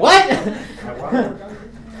 What?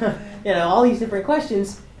 You know, all these different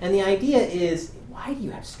questions, and the idea is, why do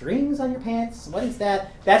you have strings on your pants? What is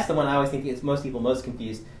that? That's the one I always think is most people most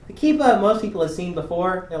confused. The kippah, most people have seen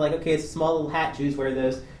before. They're like, okay, it's a small little hat. Jews wear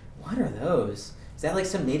those. What are those? Is that like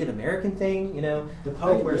some Native American thing? You know, the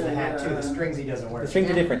Pope wears the hat too. The strings he doesn't wear. The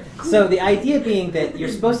strings are different. So the idea being that you're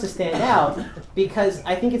supposed to stand out, because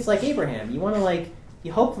I think it's like Abraham. You want to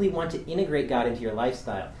you hopefully want to integrate God into your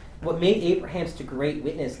lifestyle. What made Abraham such a great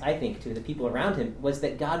witness, I think, to the people around him was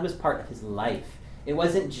that God was part of his life. It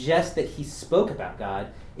wasn't just that he spoke about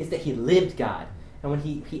God; it's that he lived God. And when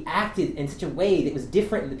he acted in such a way that was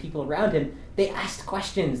different than the people around him, they asked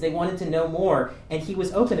questions. They wanted to know more, and he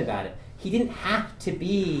was open about it. He didn't have to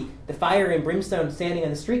be the fire and brimstone standing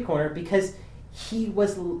on the street corner, because he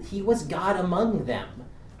was God among them.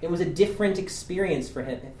 It was a different experience for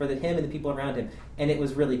him and the people around him, and it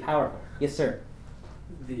was really powerful. Yes, sir.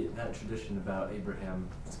 That tradition about Abraham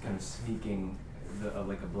kind of sneaking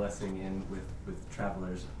like a blessing in with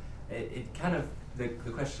travelers, it kind of the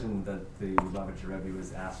question that the Lubavitcher Rebbe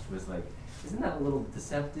was asked was like, isn't that a little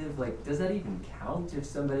deceptive? Like, does that even count if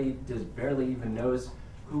somebody just barely even knows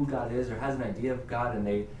who God is or has an idea of God and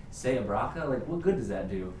they say a bracha? Like, what good does that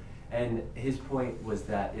do? And his point was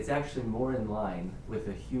that it's actually more in line with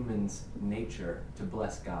a human's nature to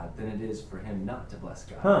bless God than it is for him not to bless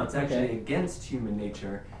God. It's actually against human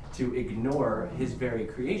nature to ignore his very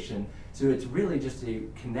creation. So it's really just a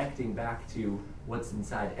connecting back to what's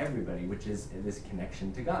inside everybody, which is this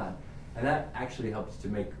connection to God. And that actually helps to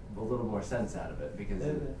make a little more sense out of it, because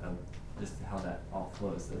just how that all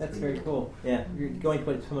flows. That's very cool. Yeah, you're going to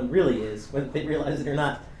what someone really is, whether they realize it or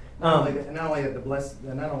not. Not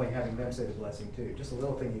only having them say the blessing too. Just a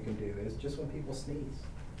little thing you can do is just when people sneeze,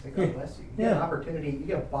 say God bless you. You get an opportunity. You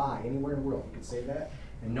get a buy anywhere in the world. You can say that,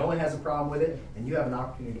 and no one has a problem with it, and you have an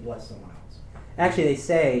opportunity to bless someone else. Actually, they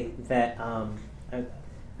say that I've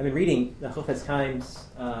been reading the Chofetz Chaim's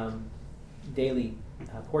daily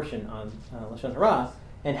portion on Lashon Hara,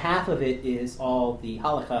 and half of it is all the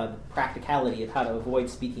halakha, the practicality of how to avoid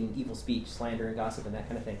speaking evil speech, slander, and gossip, and that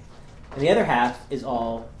kind of thing. And the other half is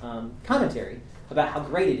all commentary about how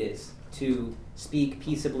great it is to speak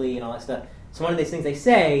peaceably and all that stuff. So one of these things they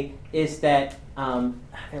say is that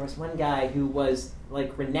there was one guy who was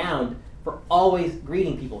like renowned for always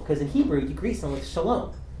greeting people, because in Hebrew you greet someone with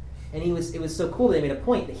shalom. And it was so cool that they made a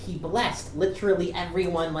point that he blessed literally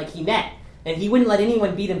everyone like he met. And he wouldn't let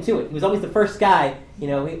anyone beat him to it. He was always the first guy. You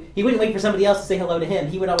know, he wouldn't wait for somebody else to say hello to him.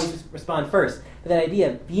 He would always respond first. But that idea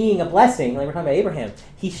of being a blessing, like we're talking about Abraham,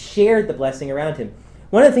 he shared the blessing around him.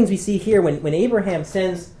 One of the things we see here when Abraham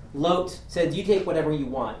sends Lot, says, you take whatever you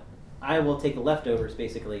want. I will take the leftovers,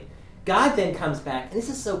 basically. God then comes back, and this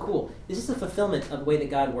is so cool. This is the fulfillment of the way that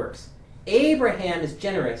God works. Abraham is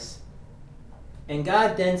generous, And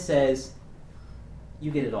God then says,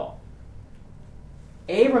 you get it all.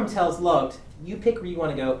 Abram tells Lot, you pick where you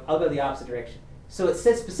want to go, I'll go the opposite direction. So it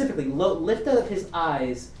says specifically, Lot lifted up his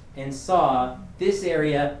eyes and saw this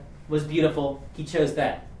area was beautiful. He chose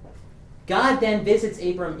that. God then visits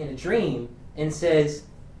Abram in a dream and says,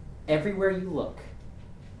 everywhere you look,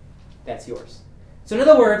 that's yours. So in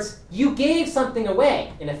other words, you gave something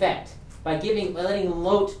away, in effect, by letting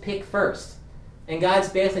Lot pick first. And God's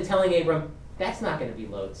basically telling Abram, that's not going to be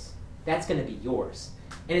Lot's. That's going to be yours.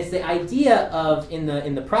 And it's the idea of, in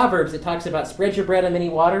the Proverbs, it talks about spread your bread on many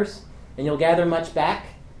waters, and you'll gather much back.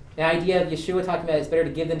 The idea of Yeshua talking about it's better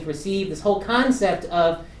to give than to receive. This whole concept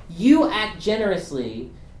of you act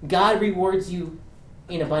generously, God rewards you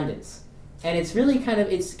in abundance. And it's really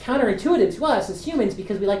it's counterintuitive to us as humans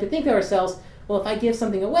because we like to think of ourselves, well, if I give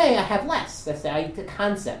something away, I have less. That's the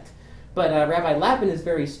concept. But Rabbi Lapin is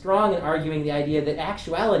very strong in arguing the idea that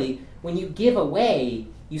actuality, when you give away,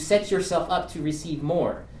 you set yourself up to receive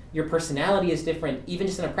more. Your personality is different, even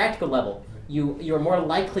just on a practical level. You're more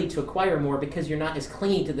likely to acquire more because you're not as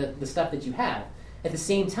clinging to the stuff that you have. At the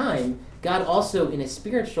same time, God also, in a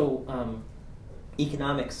spiritual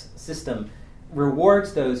economics system,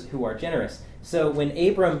 rewards those who are generous. So when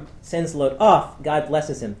Abram sends Lot off, God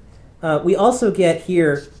blesses him. We also get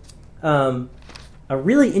here a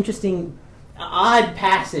really interesting, odd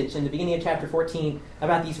passage in the beginning of chapter 14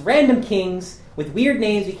 about these random kings with weird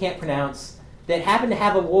names we can't pronounce that happen to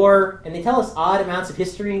have a war, and they tell us odd amounts of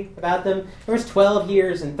history about them. There was 12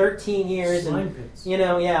 years and 13 years, and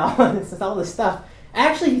it's all this stuff.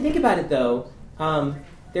 Actually, if you think about it, though,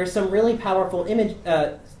 there's some really powerful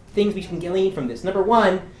things we can glean from this. Number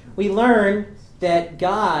one, we learn that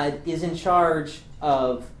God is in charge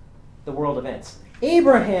of the world events.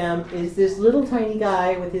 Abraham is this little tiny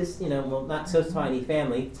guy with his, not so tiny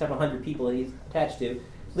family, several hundred people that he's attached to,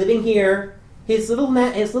 living here. His little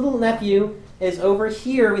nephew is over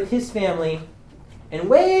here with his family, and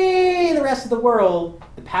way the rest of the world,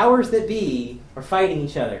 the powers that be, are fighting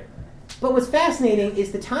each other. But what's fascinating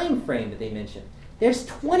is the time frame that they mention. There's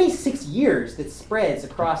 26 years that spreads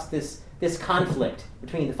across this conflict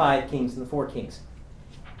between the 5 kings and the 4 kings.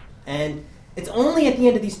 And it's only at the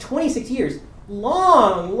end of these 26 years,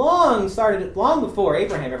 long before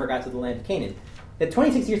Abraham ever got to the land of Canaan, that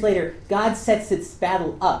 26 years later, God sets this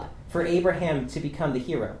battle up for Abraham to become the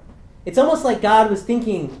hero. It's almost like God was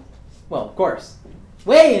thinking, well, of course,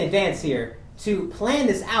 way in advance here, to plan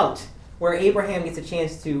this out where Abraham gets a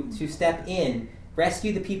chance to step in,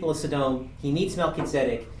 rescue the people of Sodom. He meets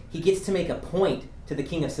Melchizedek. He gets to make a point to the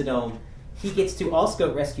king of Sodom. He gets to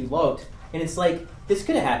also rescue Lot. And it's like, this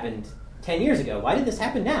could have happened 10 years ago. Why did this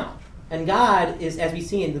happen now? And God is, as we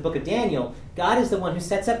see in the book of Daniel, God is the one who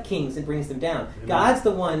sets up kings and brings them down. Amen. God's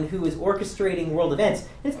the one who is orchestrating world events.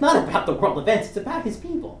 And it's not about the world events, it's about his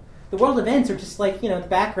people. The world events are just like, the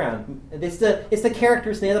background. It's the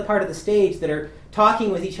characters in the other part of the stage that are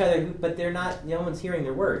talking with each other, but they're not, no one's hearing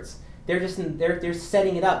their words. They're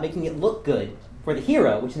setting it up, making it look good for the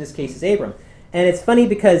hero, which in this case is Abram. And it's funny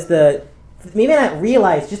because you may not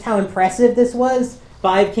realize just how impressive this was.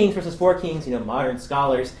 5 kings versus 4 kings, modern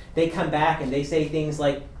scholars, they come back and they say things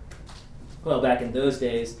like, well, back in those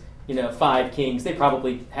days, 5 kings, they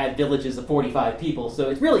probably had villages of 45 people, so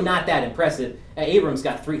it's really not that impressive. Abram's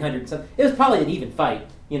got 300 and something. It was probably an even fight,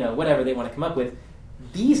 whatever they want to come up with.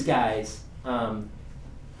 These guys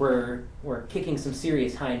were kicking some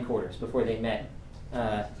serious hindquarters before they met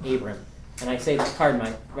Abram. And I say this,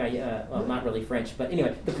 pardon well, not really French, but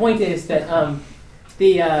anyway, the point is that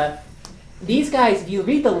these guys, if you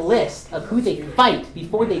read the list of who they fight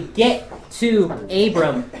before they get to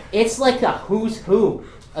Abram, it's like a who's who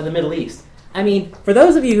of the Middle East. I mean, for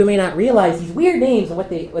those of you who may not realize these weird names and what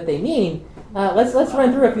they mean, let's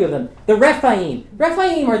run through a few of them. The Rephaim.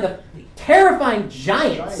 Rephaim are the terrifying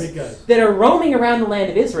giants that are roaming around the land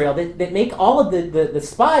of Israel that make all of the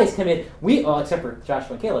spies come in. Except for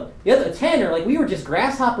Joshua and Caleb. The other 10 are like, we were just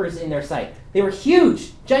grasshoppers in their sight. They were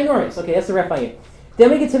huge, ginormous. Okay, that's the Rephaim. Then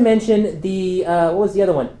we get to mention the, what was the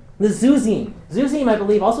other one? The Zuzim. Zuzim, I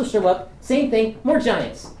believe, also show up. Same thing, more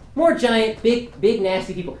giants. More giant, big,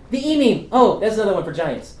 nasty people. The Emim. Oh, that's another one for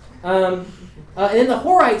giants. And then the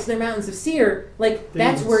Horites in their mountains of Seir,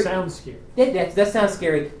 that's where... sounds scary. That sounds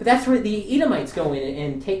scary, but that's where the Edomites go in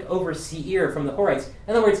and take over Seir from the Horites.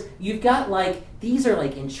 In other words, you've got, these are,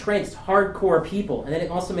 entrenched, hardcore people. And then it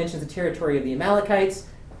also mentions the territory of the Amalekites,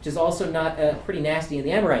 which is also not pretty nasty, and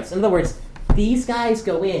the Amorites. In other words, these guys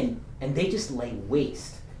go in, and they just lay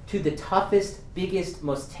waste to the toughest, biggest,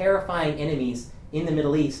 most terrifying enemies in the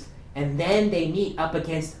Middle East. And then they meet up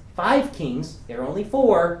against 5 kings, there are only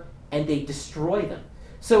 4, and they destroy them.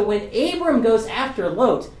 So when Abram goes after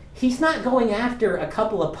Lot, he's not going after a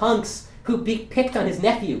couple of punks who picked on his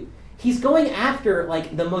nephew. He's going after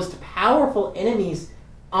like the most powerful enemies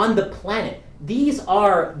on the planet. These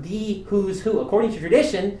are the who's who. According to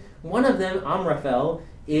tradition, one of them, Amraphel,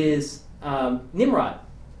 is Nimrod.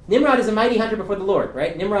 Nimrod is a mighty hunter before the Lord,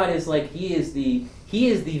 right? Nimrod is like he is the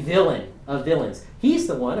villain of villains. He's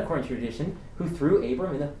the one, according to tradition, who threw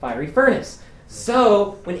Abram in the fiery furnace.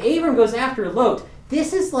 So when Abram goes after Lot,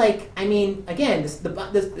 this is like, I mean, again,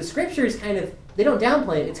 the scripture is kind of, they don't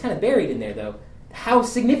downplay it. It's kind of buried in there, though. How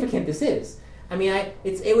significant this is. I mean,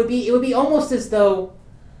 it would be almost as though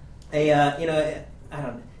I don't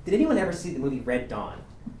know. Did anyone ever see the movie Red Dawn?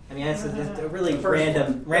 I mean, it's a really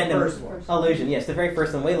random allusion. Yes, the very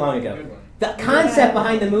first one, way long ago. The concept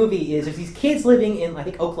behind the movie is there's these kids living in, I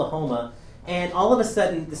think, Oklahoma, and all of a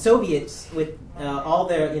sudden the Soviets, with all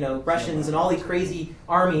their Russians and all these crazy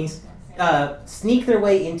armies, sneak their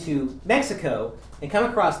way into Mexico and come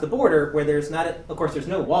across the border where there's there's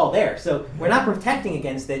no wall there, so we're not protecting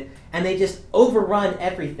against it, and they just overrun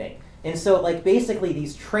everything. And so, like, basically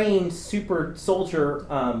these trained super soldier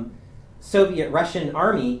Soviet Russian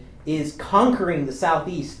army is conquering the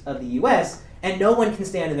southeast of the U.S., and no one can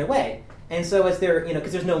stand in their way. And so as they're,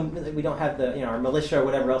 because we don't have our militia or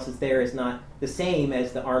whatever else is there is not the same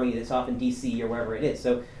as the army that's off in D.C. or wherever it is.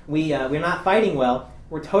 So we're not fighting well.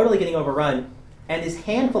 We're totally getting overrun. And this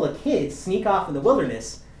handful of kids sneak off in the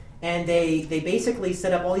wilderness, and they basically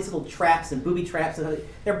set up all these little traps and booby traps. And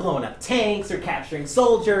they're blowing up tanks. They're capturing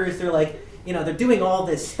soldiers. They're like, they're doing all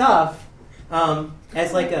this stuff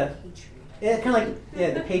as like a, kind of like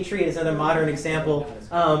the Patriot is another modern example.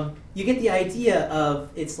 You get the idea of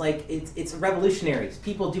it's revolutionaries,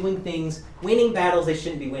 people doing things, winning battles they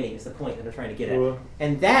shouldn't be winning is the point that they're trying to get at.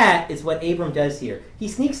 And that is what Abram does here. He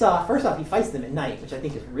sneaks off. First off, he fights them at night, which I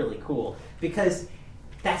think is really cool, because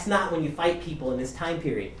that's not when you fight people in this time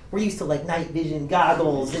period. We're used to like night vision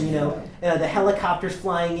goggles and the helicopters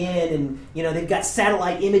flying in, and they've got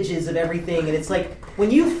satellite images of everything, and it's like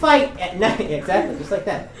when you fight at night, exactly, just like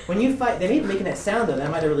that. When you fight, they may be making that sound though,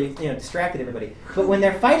 that might have really distracted everybody. But when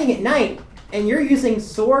they're fighting at night and you're using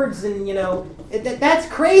swords and that's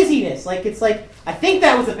craziness. Like it's like, I think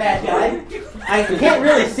that was a bad guy. I can't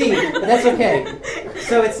really see, but that's okay.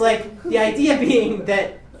 So it's like the idea being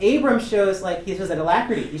that Abram shows he shows that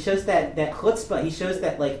alacrity, he shows that chutzpah, he shows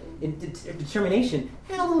that determination,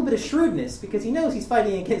 and a little bit of shrewdness, because he knows he's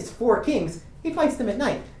fighting against 4 kings. He fights them at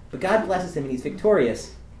night, but God blesses him and he's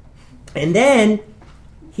victorious. And then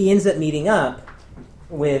he ends up meeting up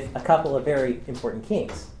with a couple of very important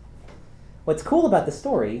kings. What's cool about the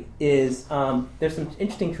story is there's some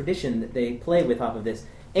interesting tradition that they play with off of this.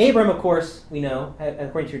 Abram, of course, we know,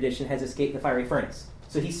 according to tradition, has escaped the fiery furnace,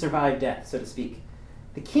 so he survived death, so to speak.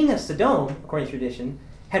 The king of Sodom, according to tradition,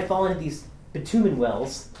 had fallen into these bitumen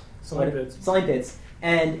wells, slime pits,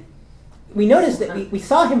 and we noticed that we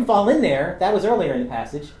saw him fall in there. That was earlier in the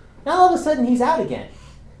passage. Now all of a sudden he's out again.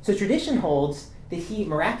 So tradition holds that he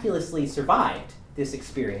miraculously survived this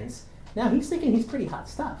experience. Now he's thinking he's pretty hot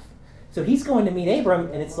stuff. So he's going to meet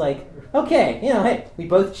Abram, and it's like, okay, hey, we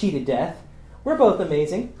both cheated death. We're both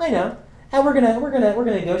amazing, I know, and we're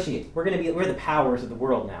gonna negotiate. We're the powers of the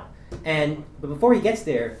world now. But before he gets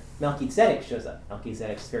there, Melchizedek shows up.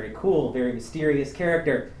 Melchizedek's very cool, very mysterious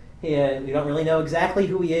character. We don't really know exactly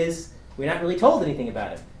who he is. We're not really told anything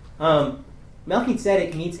about it.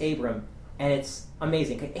 Melchizedek meets Abram, and it's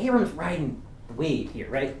amazing. Abram's riding the wave here,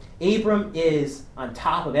 right? Abram is on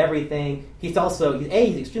top of everything. He's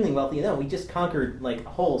extremely wealthy. We just conquered a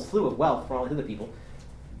whole slew of wealth for all the other people.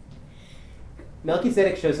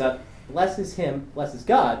 Melchizedek shows up, blesses him, blesses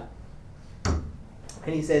God,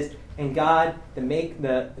 and he says, and God, the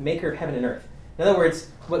maker of heaven and earth. In other words,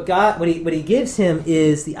 what he gives him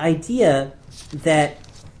is the idea that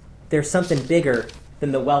there's something bigger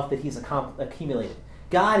than the wealth that he's accumulated.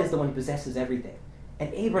 God is the one who possesses everything.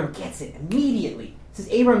 And Abram gets it immediately. It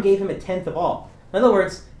says Abram gave him 1/10 of all. In other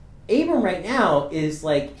words, Abram right now is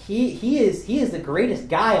he is the greatest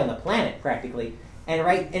guy on the planet, practically.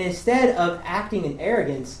 And instead of acting in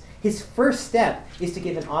arrogance, his first step is to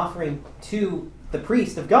give an offering to the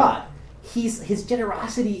priest of God. His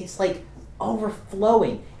generosity is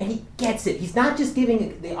overflowing, and he gets it. He's not just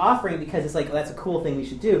giving the offering because it's that's a cool thing we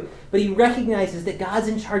should do, but he recognizes that God's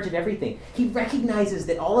in charge of everything. He recognizes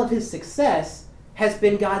that all of his success has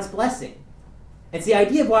been God's blessing. It's the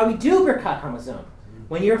idea of why we do Birkat Hamazon.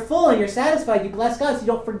 When you're full and you're satisfied, you bless God so you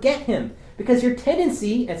don't forget him. Because your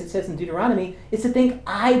tendency, as it says in Deuteronomy, is to think,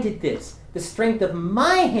 I did this. The strength of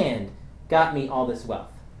my hand got me all this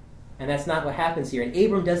wealth. And that's not what happens here. And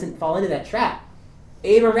Abram doesn't fall into that trap.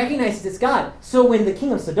 Abram recognizes it's God. So when the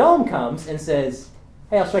king of Sodom comes and says,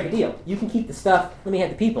 hey, I'll strike a deal. You can keep the stuff. Let me have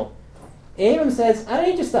the people. Abram says, I don't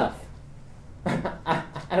need your stuff. I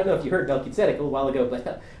don't know if you heard Melchizedek a little while ago,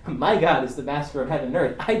 but my God is the master of heaven and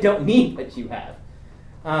earth. I don't need what you have.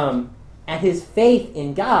 And his faith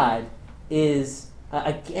in God is,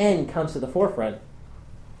 again, comes to the forefront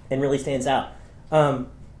and really stands out.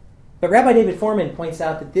 But Rabbi David Foreman points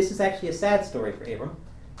out that this is actually a sad story for Abram,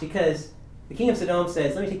 because the king of Sodom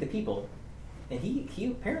says, let me take the people. And he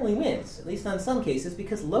apparently wins, at least on some cases,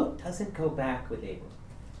 because Lot doesn't go back with Abram.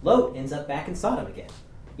 Lot ends up back in Sodom again.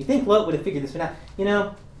 You think Lot would have figured this one out. You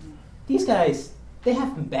know, these guys, they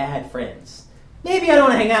have some bad friends. Maybe I don't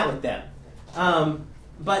want to hang out with them.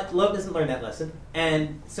 But Lot doesn't learn that lesson.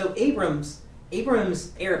 And so Abram's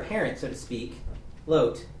heir apparent, so to speak,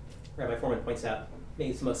 Lot, Rabbi Foreman points out,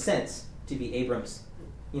 makes the most sense to be Abram's,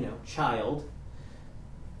 child,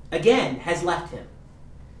 again, has left him.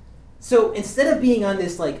 So instead of being on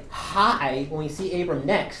this high when we see Abram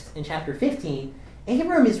next in chapter 15,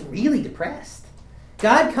 Abram is really depressed.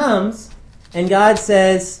 God comes and God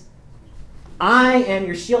says, I am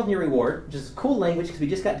your shield and your reward, which is cool language because we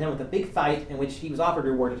just got done with a big fight in which he was offered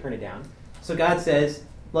a reward to turn it down. So God says,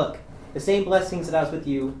 look, the same blessings that I was with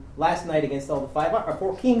you last night against all the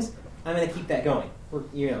 4 kings, I'm going to keep that going.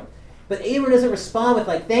 But Abram doesn't respond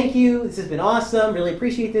with thank you, this has been awesome, really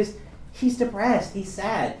appreciate this. He's depressed, he's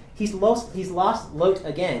sad. He's lost Lot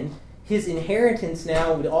again. His inheritance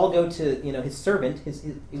now would all go to his servant.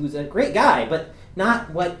 He was a great guy, but not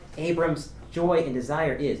what Abram's joy and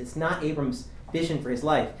desire is. It's not Abram's vision for his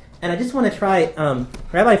life. And I just want to try,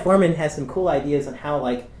 Rabbi Foreman has some cool ideas on how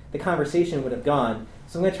the conversation would have gone.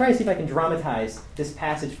 So I'm going to try to see if I can dramatize this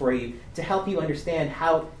passage for you to help you understand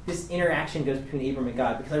how this interaction goes between Abram and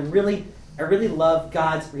God, because I really love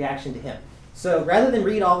God's reaction to him. So rather than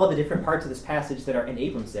read all of the different parts of this passage that are in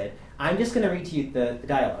Abram's head, I'm just going to read to you the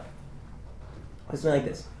dialogue. It's like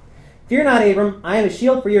this. Fear not, Abram, I am a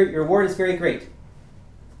shield for you, your reward is very great.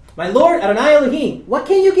 My Lord, Adonai Elohim, what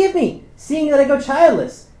can you give me, seeing that I go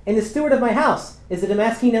childless, and the steward of my house is the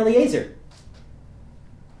Damascene Eliezer?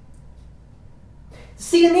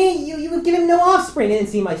 See to me, you have given no offspring, and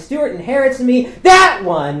see my steward inherits me. That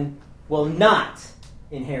one will not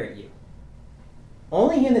inherit you.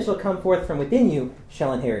 Only him that shall come forth from within you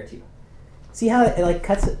shall inherit you. See how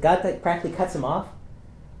it God practically cuts him off?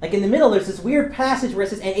 In the middle, there's this weird passage where it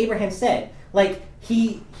says, and Abraham said.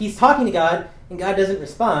 He's talking to God, and God doesn't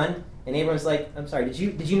respond, and Abraham's like, I'm sorry, did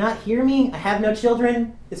you not hear me? I have no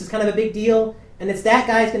children. This is kind of a big deal. And it's that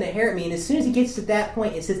guy's going to inherit me. And as soon as he gets to that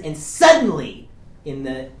point, it says, and suddenly, in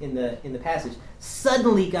the passage,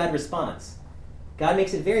 suddenly God responds. God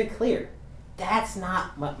makes it very clear. That's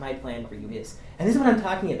not what my plan for you is. And this is what I'm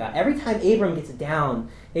talking about. Every time Abram gets down,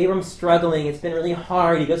 Abram's struggling, it's been really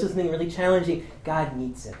hard, he goes through something really challenging, God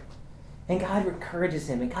meets him. And God encourages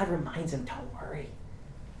him, and God reminds him, don't worry.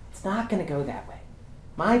 It's not going to go that way.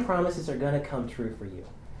 My promises are going to come true for you.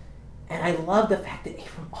 And I love the fact that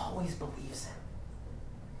Abram always believes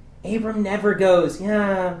him. Abram never goes,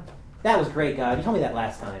 yeah, that was great, God. You told me that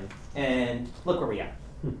last time. And look where we are.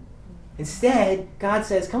 Instead, God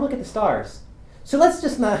says, come look at the stars. So let's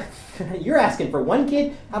just not, you're asking for one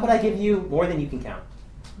kid, how about I give you more than you can count?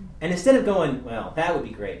 And instead of going, well, that would be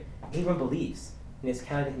great, Abram believes, and it's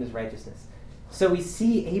counted to him as righteousness. So we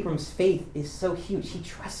see Abram's faith is so huge. He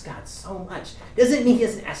trusts God so much. Doesn't mean he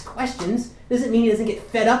doesn't ask questions. Doesn't mean he doesn't get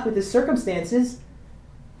fed up with his circumstances.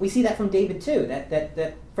 We see that from David too,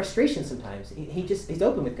 that frustration sometimes. He's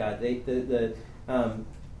open with God. The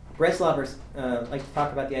Breslovers like to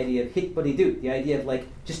talk about the idea of hitbodidut, the idea of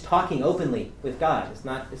just talking openly with God. It's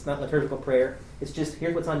not liturgical prayer. It's just,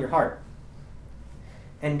 here's what's on your heart.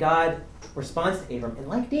 And God responds to Abram, and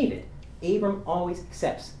like David, Abram always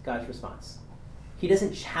accepts God's response. He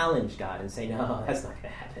doesn't challenge God and say, no, that's not going to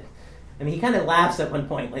happen. I mean, he kind of laughs at one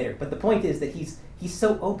point later, but the point is that he's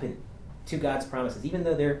so open to God's promises, even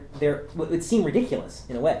though they're would seem ridiculous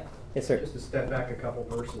in a way. Yes, sir. Just to step back a couple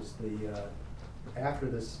verses, after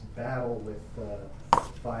this battle with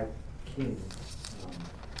 5 kings,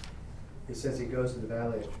 it says he goes to the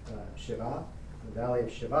valley of Shiva. The valley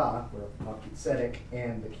of Shiva, where Melchizedek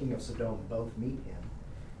and the king of Sodom both meet him,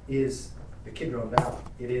 is the Kidron Valley.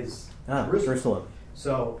 It is Jerusalem.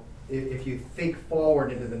 So if you think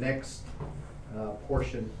forward into the next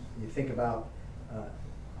portion, you think about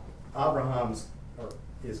Abraham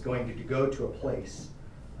is going to go to a place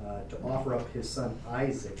to offer up his son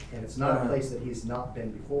Isaac, and it's not a place that he's not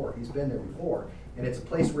been before. He's been there before, and it's a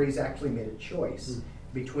place where he's actually made a choice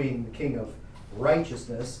between the king of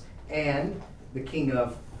righteousness and the king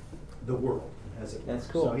of the world, as it were. That's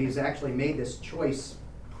cool. So he's actually made this choice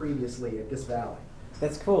previously at this valley.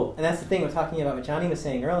 That's cool. And that's the thing we're talking about what Johnny was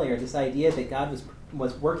saying earlier, this idea that God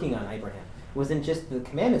was working on Abraham. It wasn't just the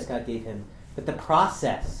commandments God gave him, but the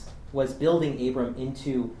process was building Abram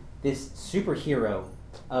into this superhero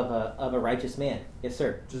of a righteous man. Yes,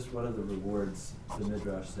 sir. Just one of the rewards the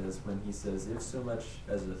Midrash says when he says, if so much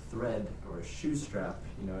as a thread or a shoe strap,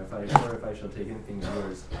 if I shall take anything of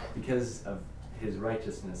yours, because of his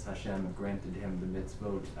righteousness, Hashem granted him the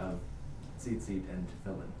mitzvot of tzitzit and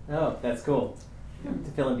tefillin. Oh, that's cool. Yeah.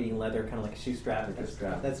 Tefillin being leather, kind of like a shoe strap. Like a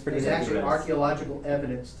strap. That's pretty. There's actually nice. archaeological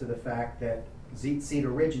evidence to the fact that tzitzit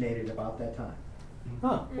originated about that time.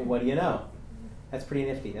 Oh, well, what do you know? That's pretty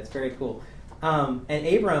nifty. That's very cool. And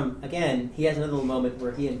Abram, again, he has another little moment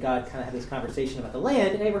where he and God kind of have this conversation about the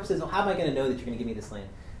land, and Abram says, well, how am I going to know that you're going to give me this land?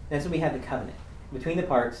 And that's when we have the covenant. Between the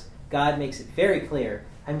parts, God makes it very clear,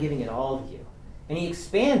 I'm giving it all to you. And he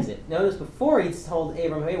expands it. Notice before he's told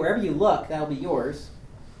Abram, hey, wherever you look, that'll be yours.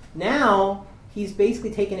 Now, he's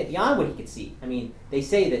basically taken it beyond what he could see. I mean, they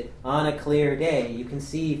say that on a clear day, you can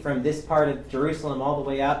see from this part of Jerusalem all the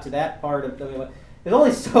way out to that part of... There's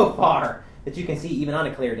only so far that you can see even on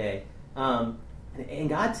a clear day. And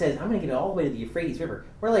God says, I'm going to give it all the way to the Euphrates River.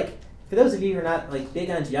 We're like, for those of you who are not like big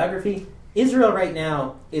on geography, Israel right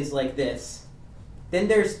now is like this. Then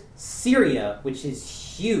there's Syria, which is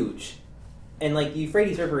huge. And like the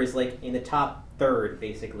Euphrates River is like in the top third,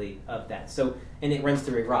 basically, of that. So, and it runs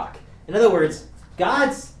through Iraq. In other words,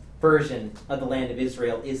 God's version of the land of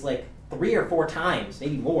Israel is like 3 or 4 times,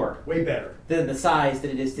 maybe more. Way better. Than the size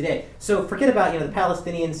that it is today. So forget about the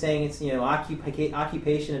Palestinians saying it's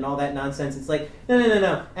occupation and all that nonsense. It's like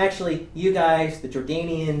no. Actually, you guys, the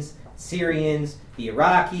Jordanians, Syrians, the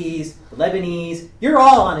Iraqis, the Lebanese, you're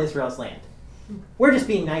all on Israel's land. We're just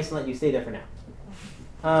being nice and letting you stay there for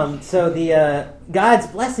now. So the God's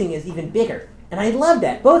blessing is even bigger, and I love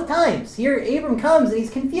that both times. Here, Abram comes and he's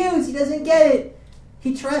confused. He doesn't get it.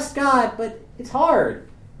 He trusts God, but it's hard.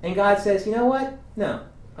 And God says, you know what? No,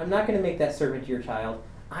 I'm not going to make that servant your child.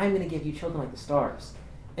 I'm going to give you children like the stars.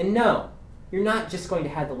 And no, you're not just going to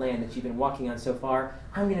have the land that you've been walking on so far.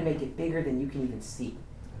 I'm going to make it bigger than you can even see.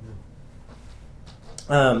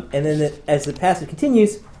 And then as the passage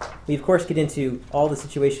continues, we of course get into all the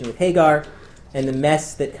situation with Hagar and the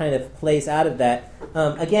mess that kind of plays out of that.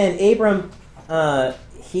 Again, Abram,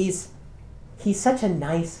 he's such a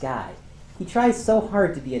nice guy. He tries so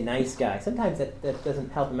hard to be a nice guy. Sometimes that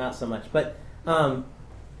doesn't help him out so much. But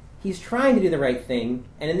he's trying to do the right thing.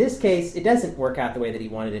 And in this case, it doesn't work out the way that he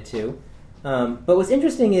wanted it to. But what's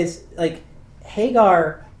interesting is, like,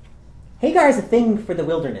 Hagar is a thing for the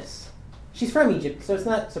wilderness. She's from Egypt, so it's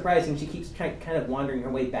not surprising she keeps kind of wandering her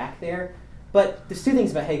way back there. But there's 2 things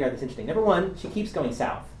about Hagar that's interesting. Number one, she keeps going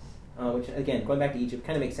south, which, again, going back to Egypt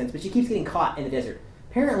kind of makes sense. But she keeps getting caught in the desert,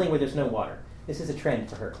 apparently where there's no water. This is a trend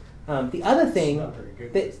for her. The other thing,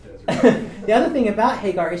 the other thing about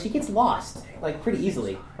Hagar is she gets lost like pretty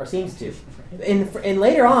easily, or seems to. And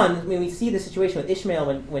later on, when we see the situation with Ishmael,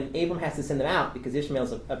 when Abram has to send them out because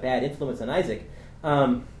Ishmael's a bad influence on Isaac,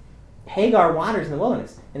 Hagar wanders in the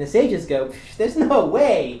wilderness, and the sages go, "There's no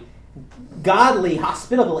way godly,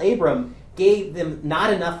 hospitable Abram gave them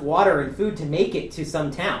not enough water and food to make it to some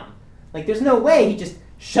town. Like, there's no way he just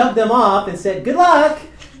shoved them off and said, good luck."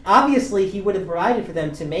 Obviously, he would have provided for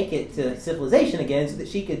them to make it to civilization again so that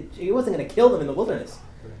he wasn't going to kill them in the wilderness.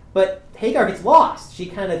 But Hagar gets lost.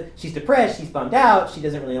 She's depressed, she's bummed out, she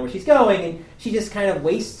doesn't really know where she's going, and she just kind of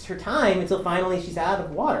wastes her time until finally she's out of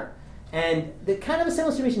water. And the kind of a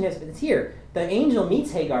similar situation is here. The angel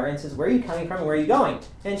meets Hagar and says, "Where are you coming from and where are you going?"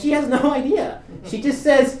 And she has no idea. She just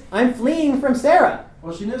says, "I'm fleeing from Sarah."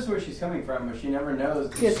 Well, she knows where she's coming from, but she never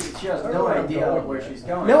knows. She has no idea where she's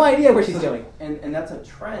going. No idea where she's going. And that's a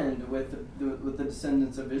trend with the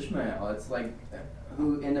descendants of Ishmael. It's like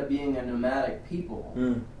who end up being a nomadic people,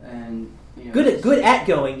 and good at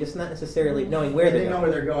going, just not necessarily knowing where they're going. They know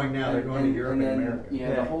where they're going now. They're going to Europe and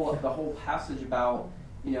America. The whole passage about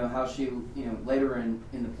how she later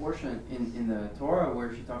in the portion in the Torah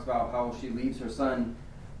where she talks about how she leaves her son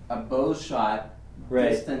a bow shot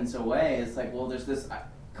distance away. It's like, well, there's this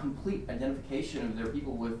complete identification of their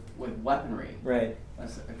people with weaponry. Right.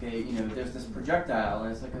 Okay, there's this projectile,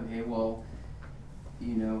 and it's like, okay, well,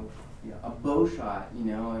 a bow shot.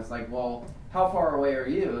 It's like, well, how far away are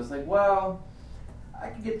you? It's like, well, I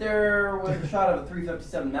could get there with a shot of a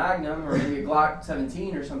 .357 Magnum or maybe a Glock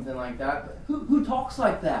 17 or something like that. But who talks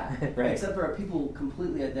like that? Right. Except for people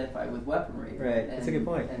completely identified with weaponry. Right. That's a good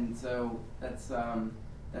point. And so that's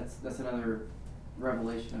another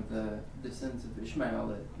revelation of the descendants of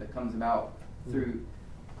Ishmael that comes about through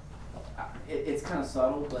It's kind of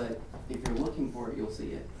subtle, but if you're looking for it, you'll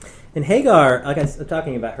see it. And Hagar, like I'm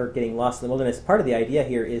talking about her getting lost in the wilderness, part of the idea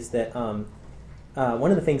here is that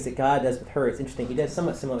one of the things that God does with her, it's interesting, he does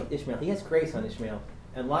somewhat similar with Ishmael. He has grace on Ishmael,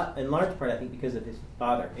 in large part, I think, because of his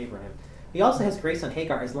father, Abraham. He also has grace on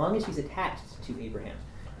Hagar as long as she's attached to Abraham.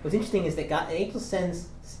 What's interesting is that an angel sends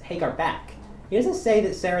Hagar back. He doesn't say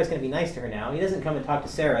that Sarah's going to be nice to her now. He doesn't come and talk to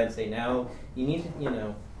Sarah and say, no, you need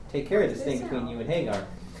to, take care of this thing between you and Hagar.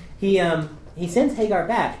 He sends Hagar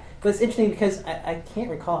back. But it's interesting because I can't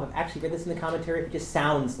recall if I've actually read this in the commentary. It just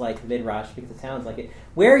sounds like Midrash because it sounds like it.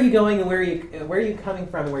 Where are you going and where are you coming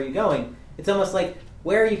from and where are you going? It's almost like,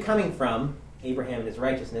 where are you coming from, Abraham and his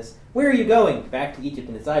righteousness? Where are you going? Back to Egypt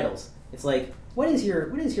and its idols. It's like, what is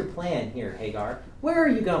your plan here, Hagar? Where are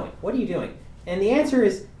you going? What are you doing? And the answer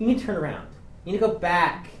is, you need to turn around. You need to go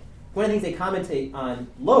back. One of the things they commentate on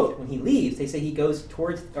Lot when he leaves, they say he goes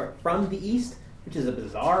from the east, which is a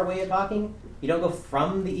bizarre way of talking. You don't go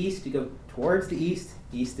from the east, you go towards the east.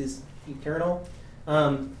 East is eternal.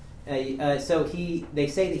 So they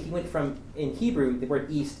say that he went from, in Hebrew, the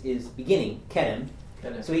word east is beginning, kedem.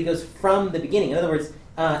 So he goes from the beginning. In other words,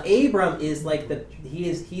 Abram is like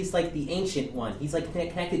he's like the ancient one. He's like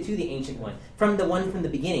connected to the ancient one. From the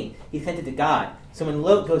beginning, he's connected to God. So when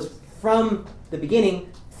Lot goes from the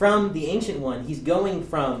beginning, from the ancient one, he's going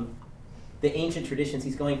from the ancient traditions,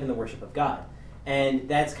 he's going from the worship of God. And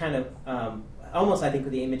that's kind of almost, I think,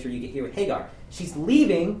 the imagery you get here with Hagar. She's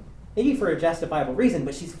leaving, maybe for a justifiable reason,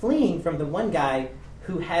 but she's fleeing from the one guy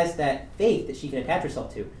who has that faith that she can attach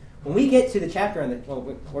herself to. When we get to the chapter we're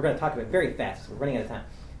going to talk about it very fast, so we're running out of time.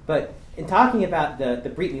 But in talking about the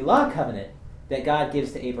Brit Milah covenant that God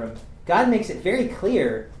gives to Abram, God makes it very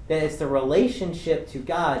clear that it's the relationship to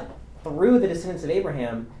God through the descendants of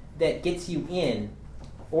Abraham that gets you in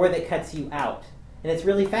or that cuts you out. And it's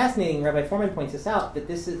really fascinating. Rabbi Foreman points this out, that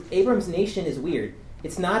Abram's nation is weird.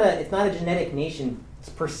 It's not a genetic nation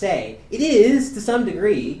per se. It is to some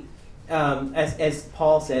degree, as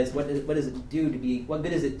Paul says. What does it do to be? What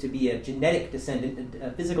good is it to be a genetic descendant,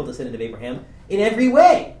 a physical descendant of Abraham? In every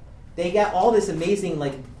way, they got all this amazing,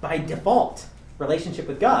 by default, relationship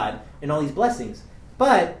with God and all these blessings.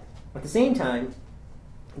 But at the same time,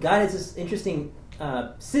 God has this interesting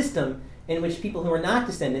system in which people who are not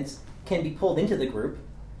descendants can be pulled into the group,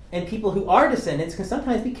 and people who are descendants can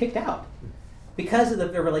sometimes be kicked out because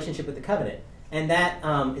of their relationship with the covenant. And that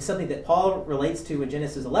is something that Paul relates to in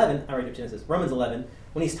Romans 11,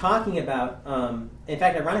 when he's talking about, in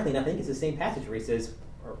fact, ironically enough, I think it's the same passage where he says,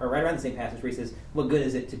 or right around the same passage where he says, what good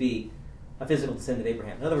is it to be a physical descendant of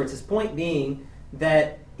Abraham? In other words, his point being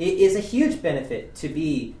that it is a huge benefit to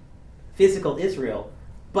be physical Israel,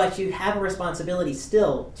 but you have a responsibility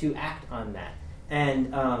still to act on that.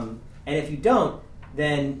 And if you don't,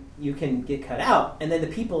 then you can get cut out. And then the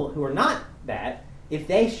people who are not that, if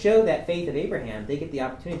they show that faith of Abraham, they get the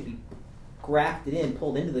opportunity to be grafted in,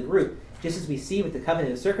 pulled into the group. Just as we see with the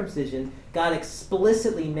covenant of circumcision, God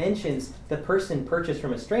explicitly mentions the person purchased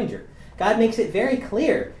from a stranger. God makes it very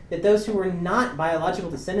clear that those who were not biological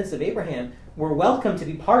descendants of Abraham were welcome to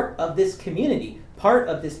be part of this community, part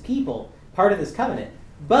of this people, part of this covenant.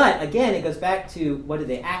 But again, it goes back to, what do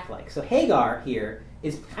they act like? So Hagar here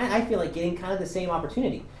is, I feel like, getting kind of the same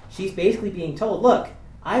opportunity. She's basically being told, look,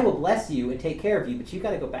 I will bless you and take care of you, but you've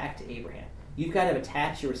got to go back to Abraham. You've got to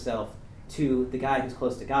attach yourself to the guy who's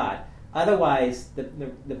close to God. Otherwise,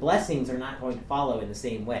 the blessings are not going to follow in the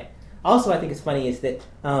same way. Also, I think it's funny is that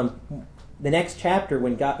the next chapter,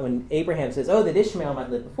 when Abraham says, that Ishmael might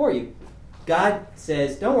live before you, God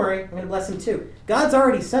says, don't worry, I'm going to bless him too. God's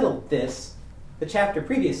already settled this, the chapter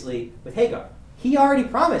previously, with Hagar. He already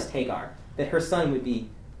promised Hagar that her son would be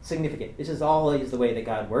significant. This is always the way that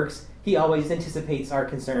God works. He always anticipates our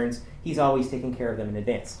concerns. He's always taking care of them in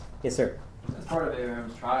advance. Yes, sir? As part of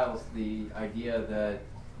Abraham's trials, the idea that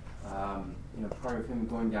part of him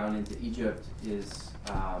going down into Egypt is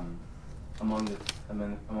among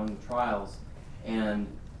the trials, and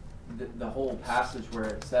the whole passage where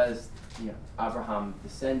it says, Abraham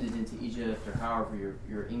descended into Egypt, or however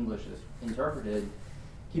your English is interpreted.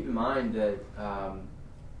 Keep in mind that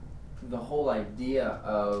the whole idea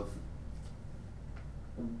of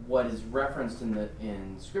what is referenced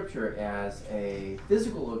in Scripture as a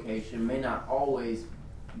physical location may not always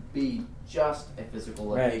be just a physical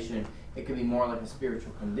location. Right. It could be more like a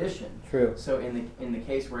spiritual condition. True. So in the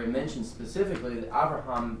case where it mentions specifically that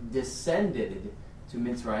Abraham descended to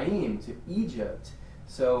Mitzrayim, to Egypt,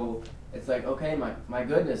 so it's like, okay, my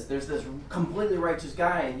goodness, there's this completely righteous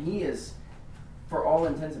guy, and he is, for all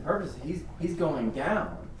intents and purposes, he's going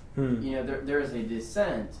down. There is a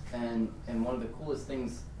descent, and one of the coolest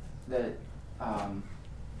things that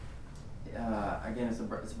again, it's a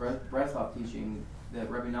Breslov teaching that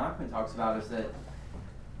Rabbi Nachman talks about, is that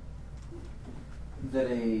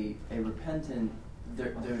a repentant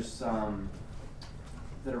that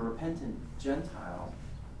a repentant Gentile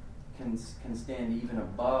can stand even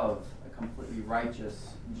above a completely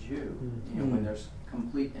righteous Jew. When there's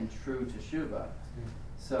complete and true teshuvah.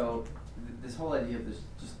 So this whole idea of this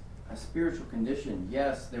just a spiritual condition.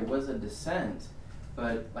 Yes, there was a descent,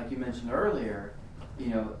 but like you mentioned earlier,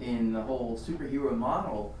 in the whole superhero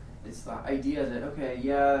model, it's the idea that, okay,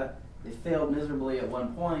 yeah, they failed miserably at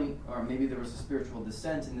one point, or maybe there was a spiritual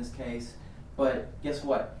descent in this case, but guess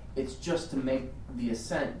what? It's just to make the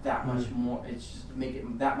ascent that much more, it's just to make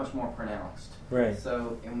it that much more pronounced. Right.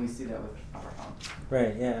 So, and we see that with Abraham.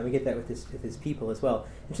 Right, yeah, and we get that with his people as well.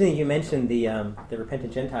 Interesting you mentioned the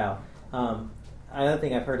repentant Gentile. Another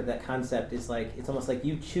thing I've heard of that concept is like, it's almost like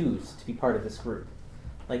you choose to be part of this group.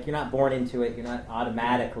 Like, you're not born into it, you're not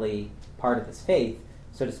automatically part of this faith,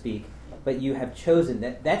 so to speak, but you have chosen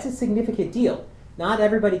that. That's a significant deal. Not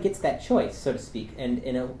everybody gets that choice, so to speak. And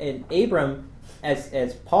Abram,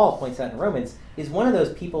 as Paul points out in Romans, is one of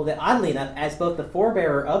those people that, oddly enough, as both the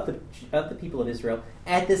forebearer of the people of Israel,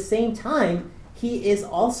 at the same time, he is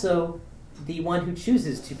also the one who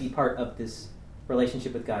chooses to be part of this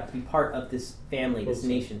relationship with God, to be part of this family, this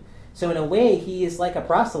nation. So in a way, he is like a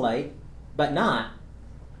proselyte, but not.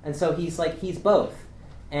 And so he's both.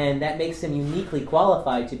 And that makes him uniquely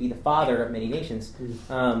qualified to be the father of many nations,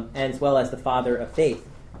 as well as the father of faith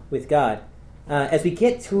with God. As we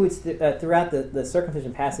get throughout the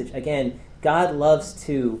circumcision passage, again, God loves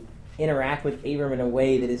to interact with Abram in a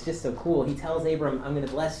way that is just so cool. He tells Abram, I'm going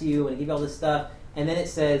to bless you and give you all this stuff. And then it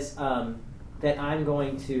says that I'm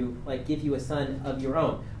going to give you a son of your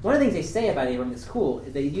own. One of the things they say about Abram that's cool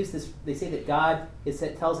is they say that God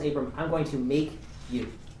tells Abram, I'm going to make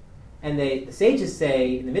you. And the sages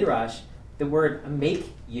say in the Midrash, the word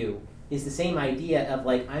make you is the same idea of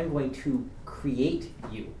I'm going to create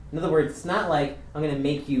you. In other words, it's not like I'm going to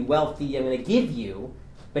make you wealthy, I'm going to give you,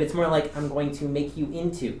 but it's more like I'm going to make you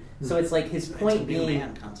into. So it's like his point being... It's a new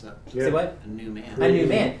man concept. Say what? A new man. A new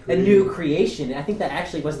man. A new creation. And I think that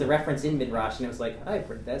actually was the reference in Midrash, and it was like, I've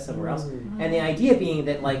heard that somewhere else. And the idea being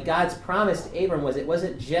that God's promise to Abram was, it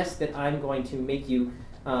wasn't just that I'm going to make you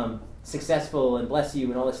successful and bless you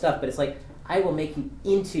and all this stuff, but it's like, I will make you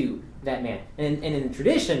into that man. And in the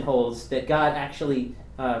tradition holds that God actually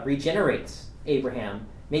regenerates Abraham,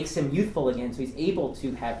 makes him youthful again, so he's able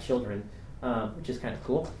to have children, which is kind of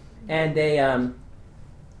cool. And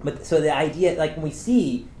so the idea, when we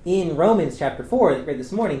see in Romans chapter 4 that we read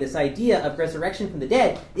this morning, this idea of resurrection from the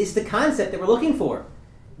dead is the concept that we're looking for.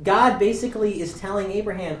 God basically is telling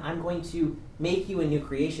Abraham, I'm going to make you a new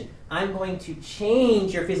creation. I'm going to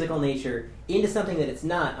change your physical nature into something that it's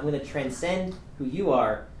not. I'm going to transcend who you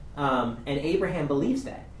are. And Abraham believes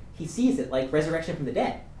that. He sees it like resurrection from the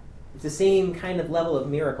dead. It's the same kind of level of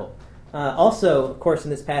miracle. Also, of course, in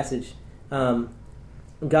this passage,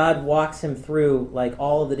 God walks him through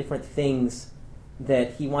all of the different things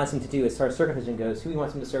that he wants him to do as far as circumcision goes, who he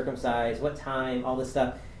wants him to circumcise, what time, all this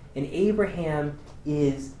stuff. And Abraham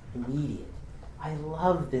is immediate. I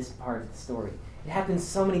love this part of the story. It happens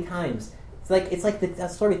so many times. It's like the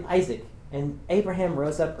story with Isaac. And Abraham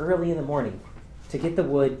rose up early in the morning to get the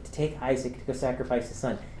wood, to take Isaac to go sacrifice his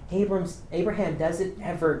son. Abraham doesn't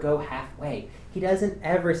ever go halfway. He doesn't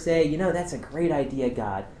ever say, that's a great idea,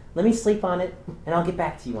 God. Let me sleep on it, and I'll get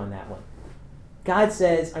back to you on that one. God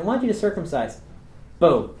says, I want you to circumcise.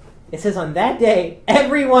 Boom. It says on that day,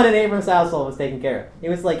 everyone in Abram's household was taken care of. It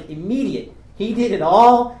was immediate. He did it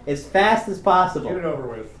all as fast as possible. Get it over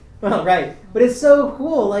with. Well, right. But it's so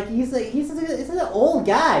cool. He's an old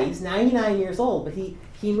guy. He's 99 years old, but he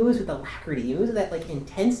moves with alacrity. He moves with that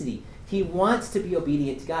intensity. He wants to be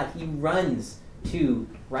obedient to God. He runs to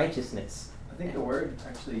righteousness. I think the word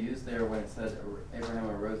actually used there when it said Abraham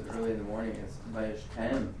arose early in the morning is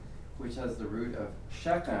Vayishkem, which has the root of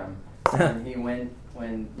Shechem. And he went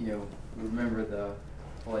when, remember the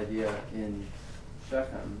whole idea in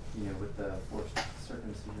Shechem, with the forced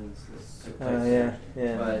circumcisions that took place.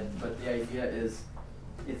 Yeah. But the idea is,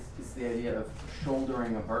 it's the idea of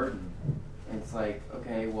shouldering a burden. And it's like,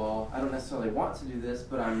 okay, well, I don't necessarily want to do this,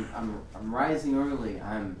 but I'm rising early.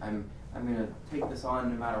 I'm going to take this on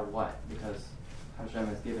no matter what, because Hashem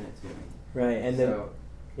has given it to me. Right, and so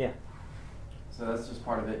that's just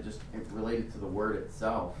part of it, just related to the word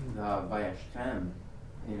itself, Vayashkem,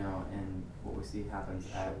 and what we see happens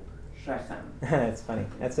at Shechem. That's funny.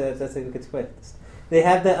 That's a good split. They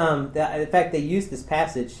have in fact, they use this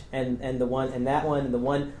passage and the one and that one and the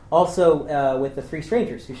one also with the three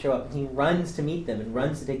strangers who show up. And he runs to meet them and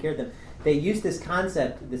runs to take care of them. They use this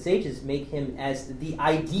concept. The sages make him as the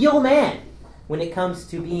ideal man when it comes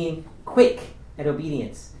to being quick at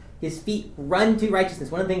obedience. His feet run to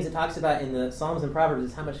righteousness. One of the things it talks about in the Psalms and Proverbs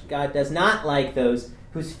is how much God does not like those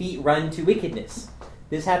whose feet run to wickedness.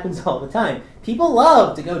 This happens all the time. People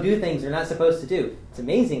love to go do things they're not supposed to do. It's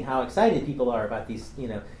amazing how excited people are about these,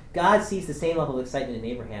 God sees the same level of excitement in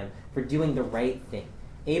Abraham for doing the right thing.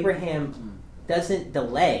 Abraham doesn't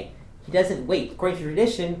delay. He doesn't wait. According to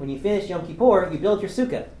tradition, when you finish Yom Kippur, you build your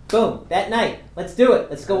sukkah. Boom, that night. Let's do it.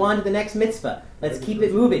 Let's go on to the next mitzvah. Let's keep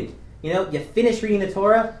it moving. You finish reading the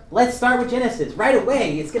Torah. Let's start with Genesis right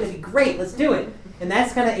away. It's going to be great. Let's do it. And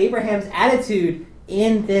that's kind of Abraham's attitude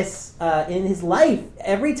in this, in his life.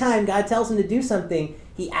 Every time God tells him to do something,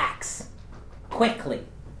 he acts quickly.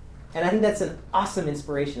 And I think that's an awesome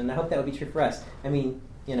inspiration, and I hope that would be true for us. I mean,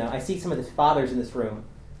 I see some of the fathers in this room,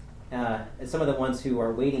 some of the ones who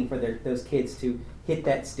are waiting for those kids to hit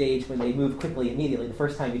that stage when they move quickly immediately the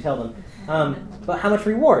first time you tell them. But how much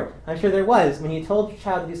reward I'm sure there was when you told your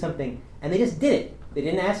child to do something and they just did it. They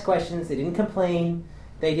didn't ask questions. They didn't complain.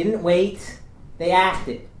 They didn't wait. They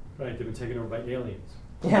acted. Right, they've been taken over by aliens.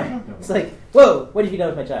 Yeah, it's like, whoa, what have you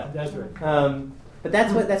done with my child? That's right. But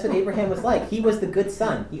that's what Abraham was like. He was the good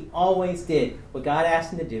son. He always did what God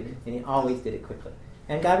asked him to do, and he always did it quickly.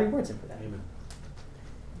 And God rewards him for that. Amen.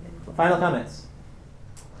 Final comments.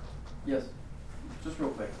 Yes, just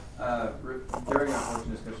real quick. During our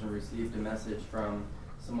portion discussion, we received a message from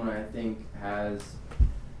someone I think has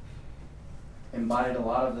embodied a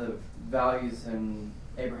lot of the values and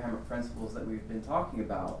Abrahamic principles that we've been talking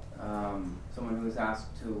about. Someone who was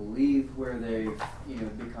asked to leave where they've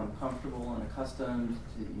become comfortable and accustomed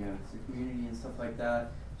to to community and stuff like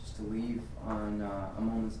that, just to leave on a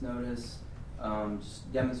moment's notice.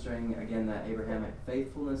 Just demonstrating again that Abrahamic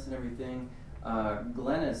faithfulness and everything.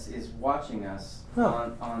 Glennis is watching us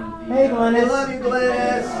on the. Hey, Glennis! I love you,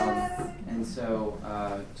 Glennis! And so,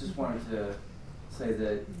 just wanted to say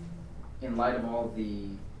that in light of all the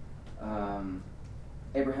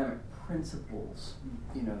Abrahamic principles,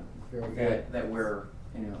 that we're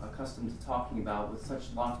accustomed to talking about with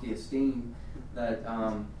such lofty esteem, that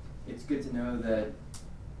it's good to know that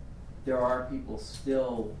there are people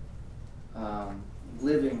still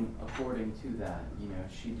living according to that.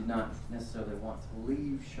 She did not necessarily want to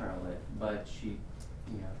leave Charlotte, but she,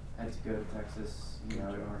 had to go to Texas, in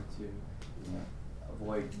order to,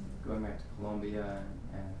 avoid going back to Colombia,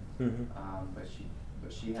 and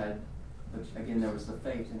but she had, again, there was the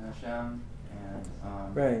faith in Hashem, and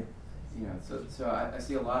right. So I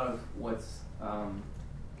see a lot of what's,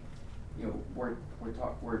 we're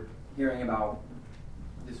hearing about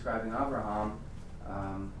describing Abraham,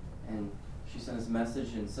 and she sent us a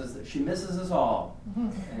message and says that she misses us all.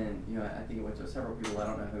 And I think it went to several people. I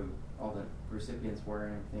don't know who all the recipients were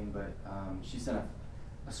and everything, but she sent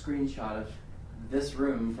a screenshot of this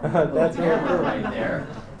room from the little camera right there.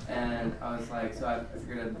 And I was like, so I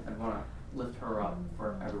figured I'd want to lift her up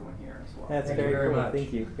for everyone here as well. That's Thank you very very cool. much.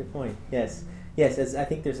 Thank you. Good point. Yes. As I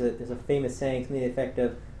think there's a famous saying, something to the effect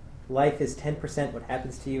of, life is 10% what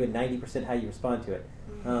happens to you and 90% how you respond to it.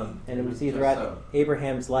 And we see throughout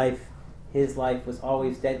Abraham's life, his life was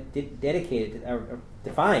always dedicated, or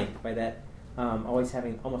defined by that.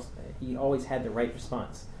 He always had the right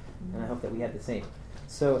response, and I hope that we had the same.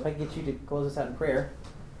 So, if I can get you to close us out in prayer.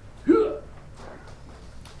 Good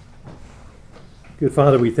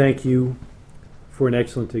Father, we thank you for an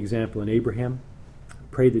excellent example in Abraham.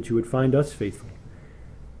 Pray that you would find us faithful,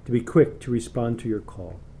 to be quick to respond to your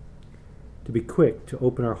call, to be quick to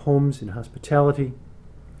open our homes in hospitality,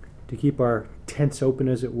 to keep our tents open,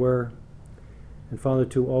 as it were, and Father,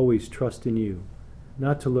 to always trust in you,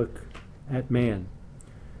 not to look at man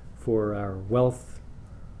for our wealth,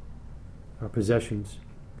 our possessions,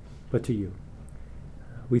 but to you.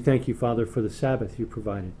 We thank you, Father, for the Sabbath you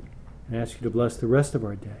provided, and ask you to bless the rest of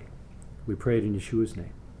our day. We pray it in Yeshua's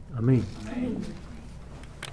name. Amen. Amen.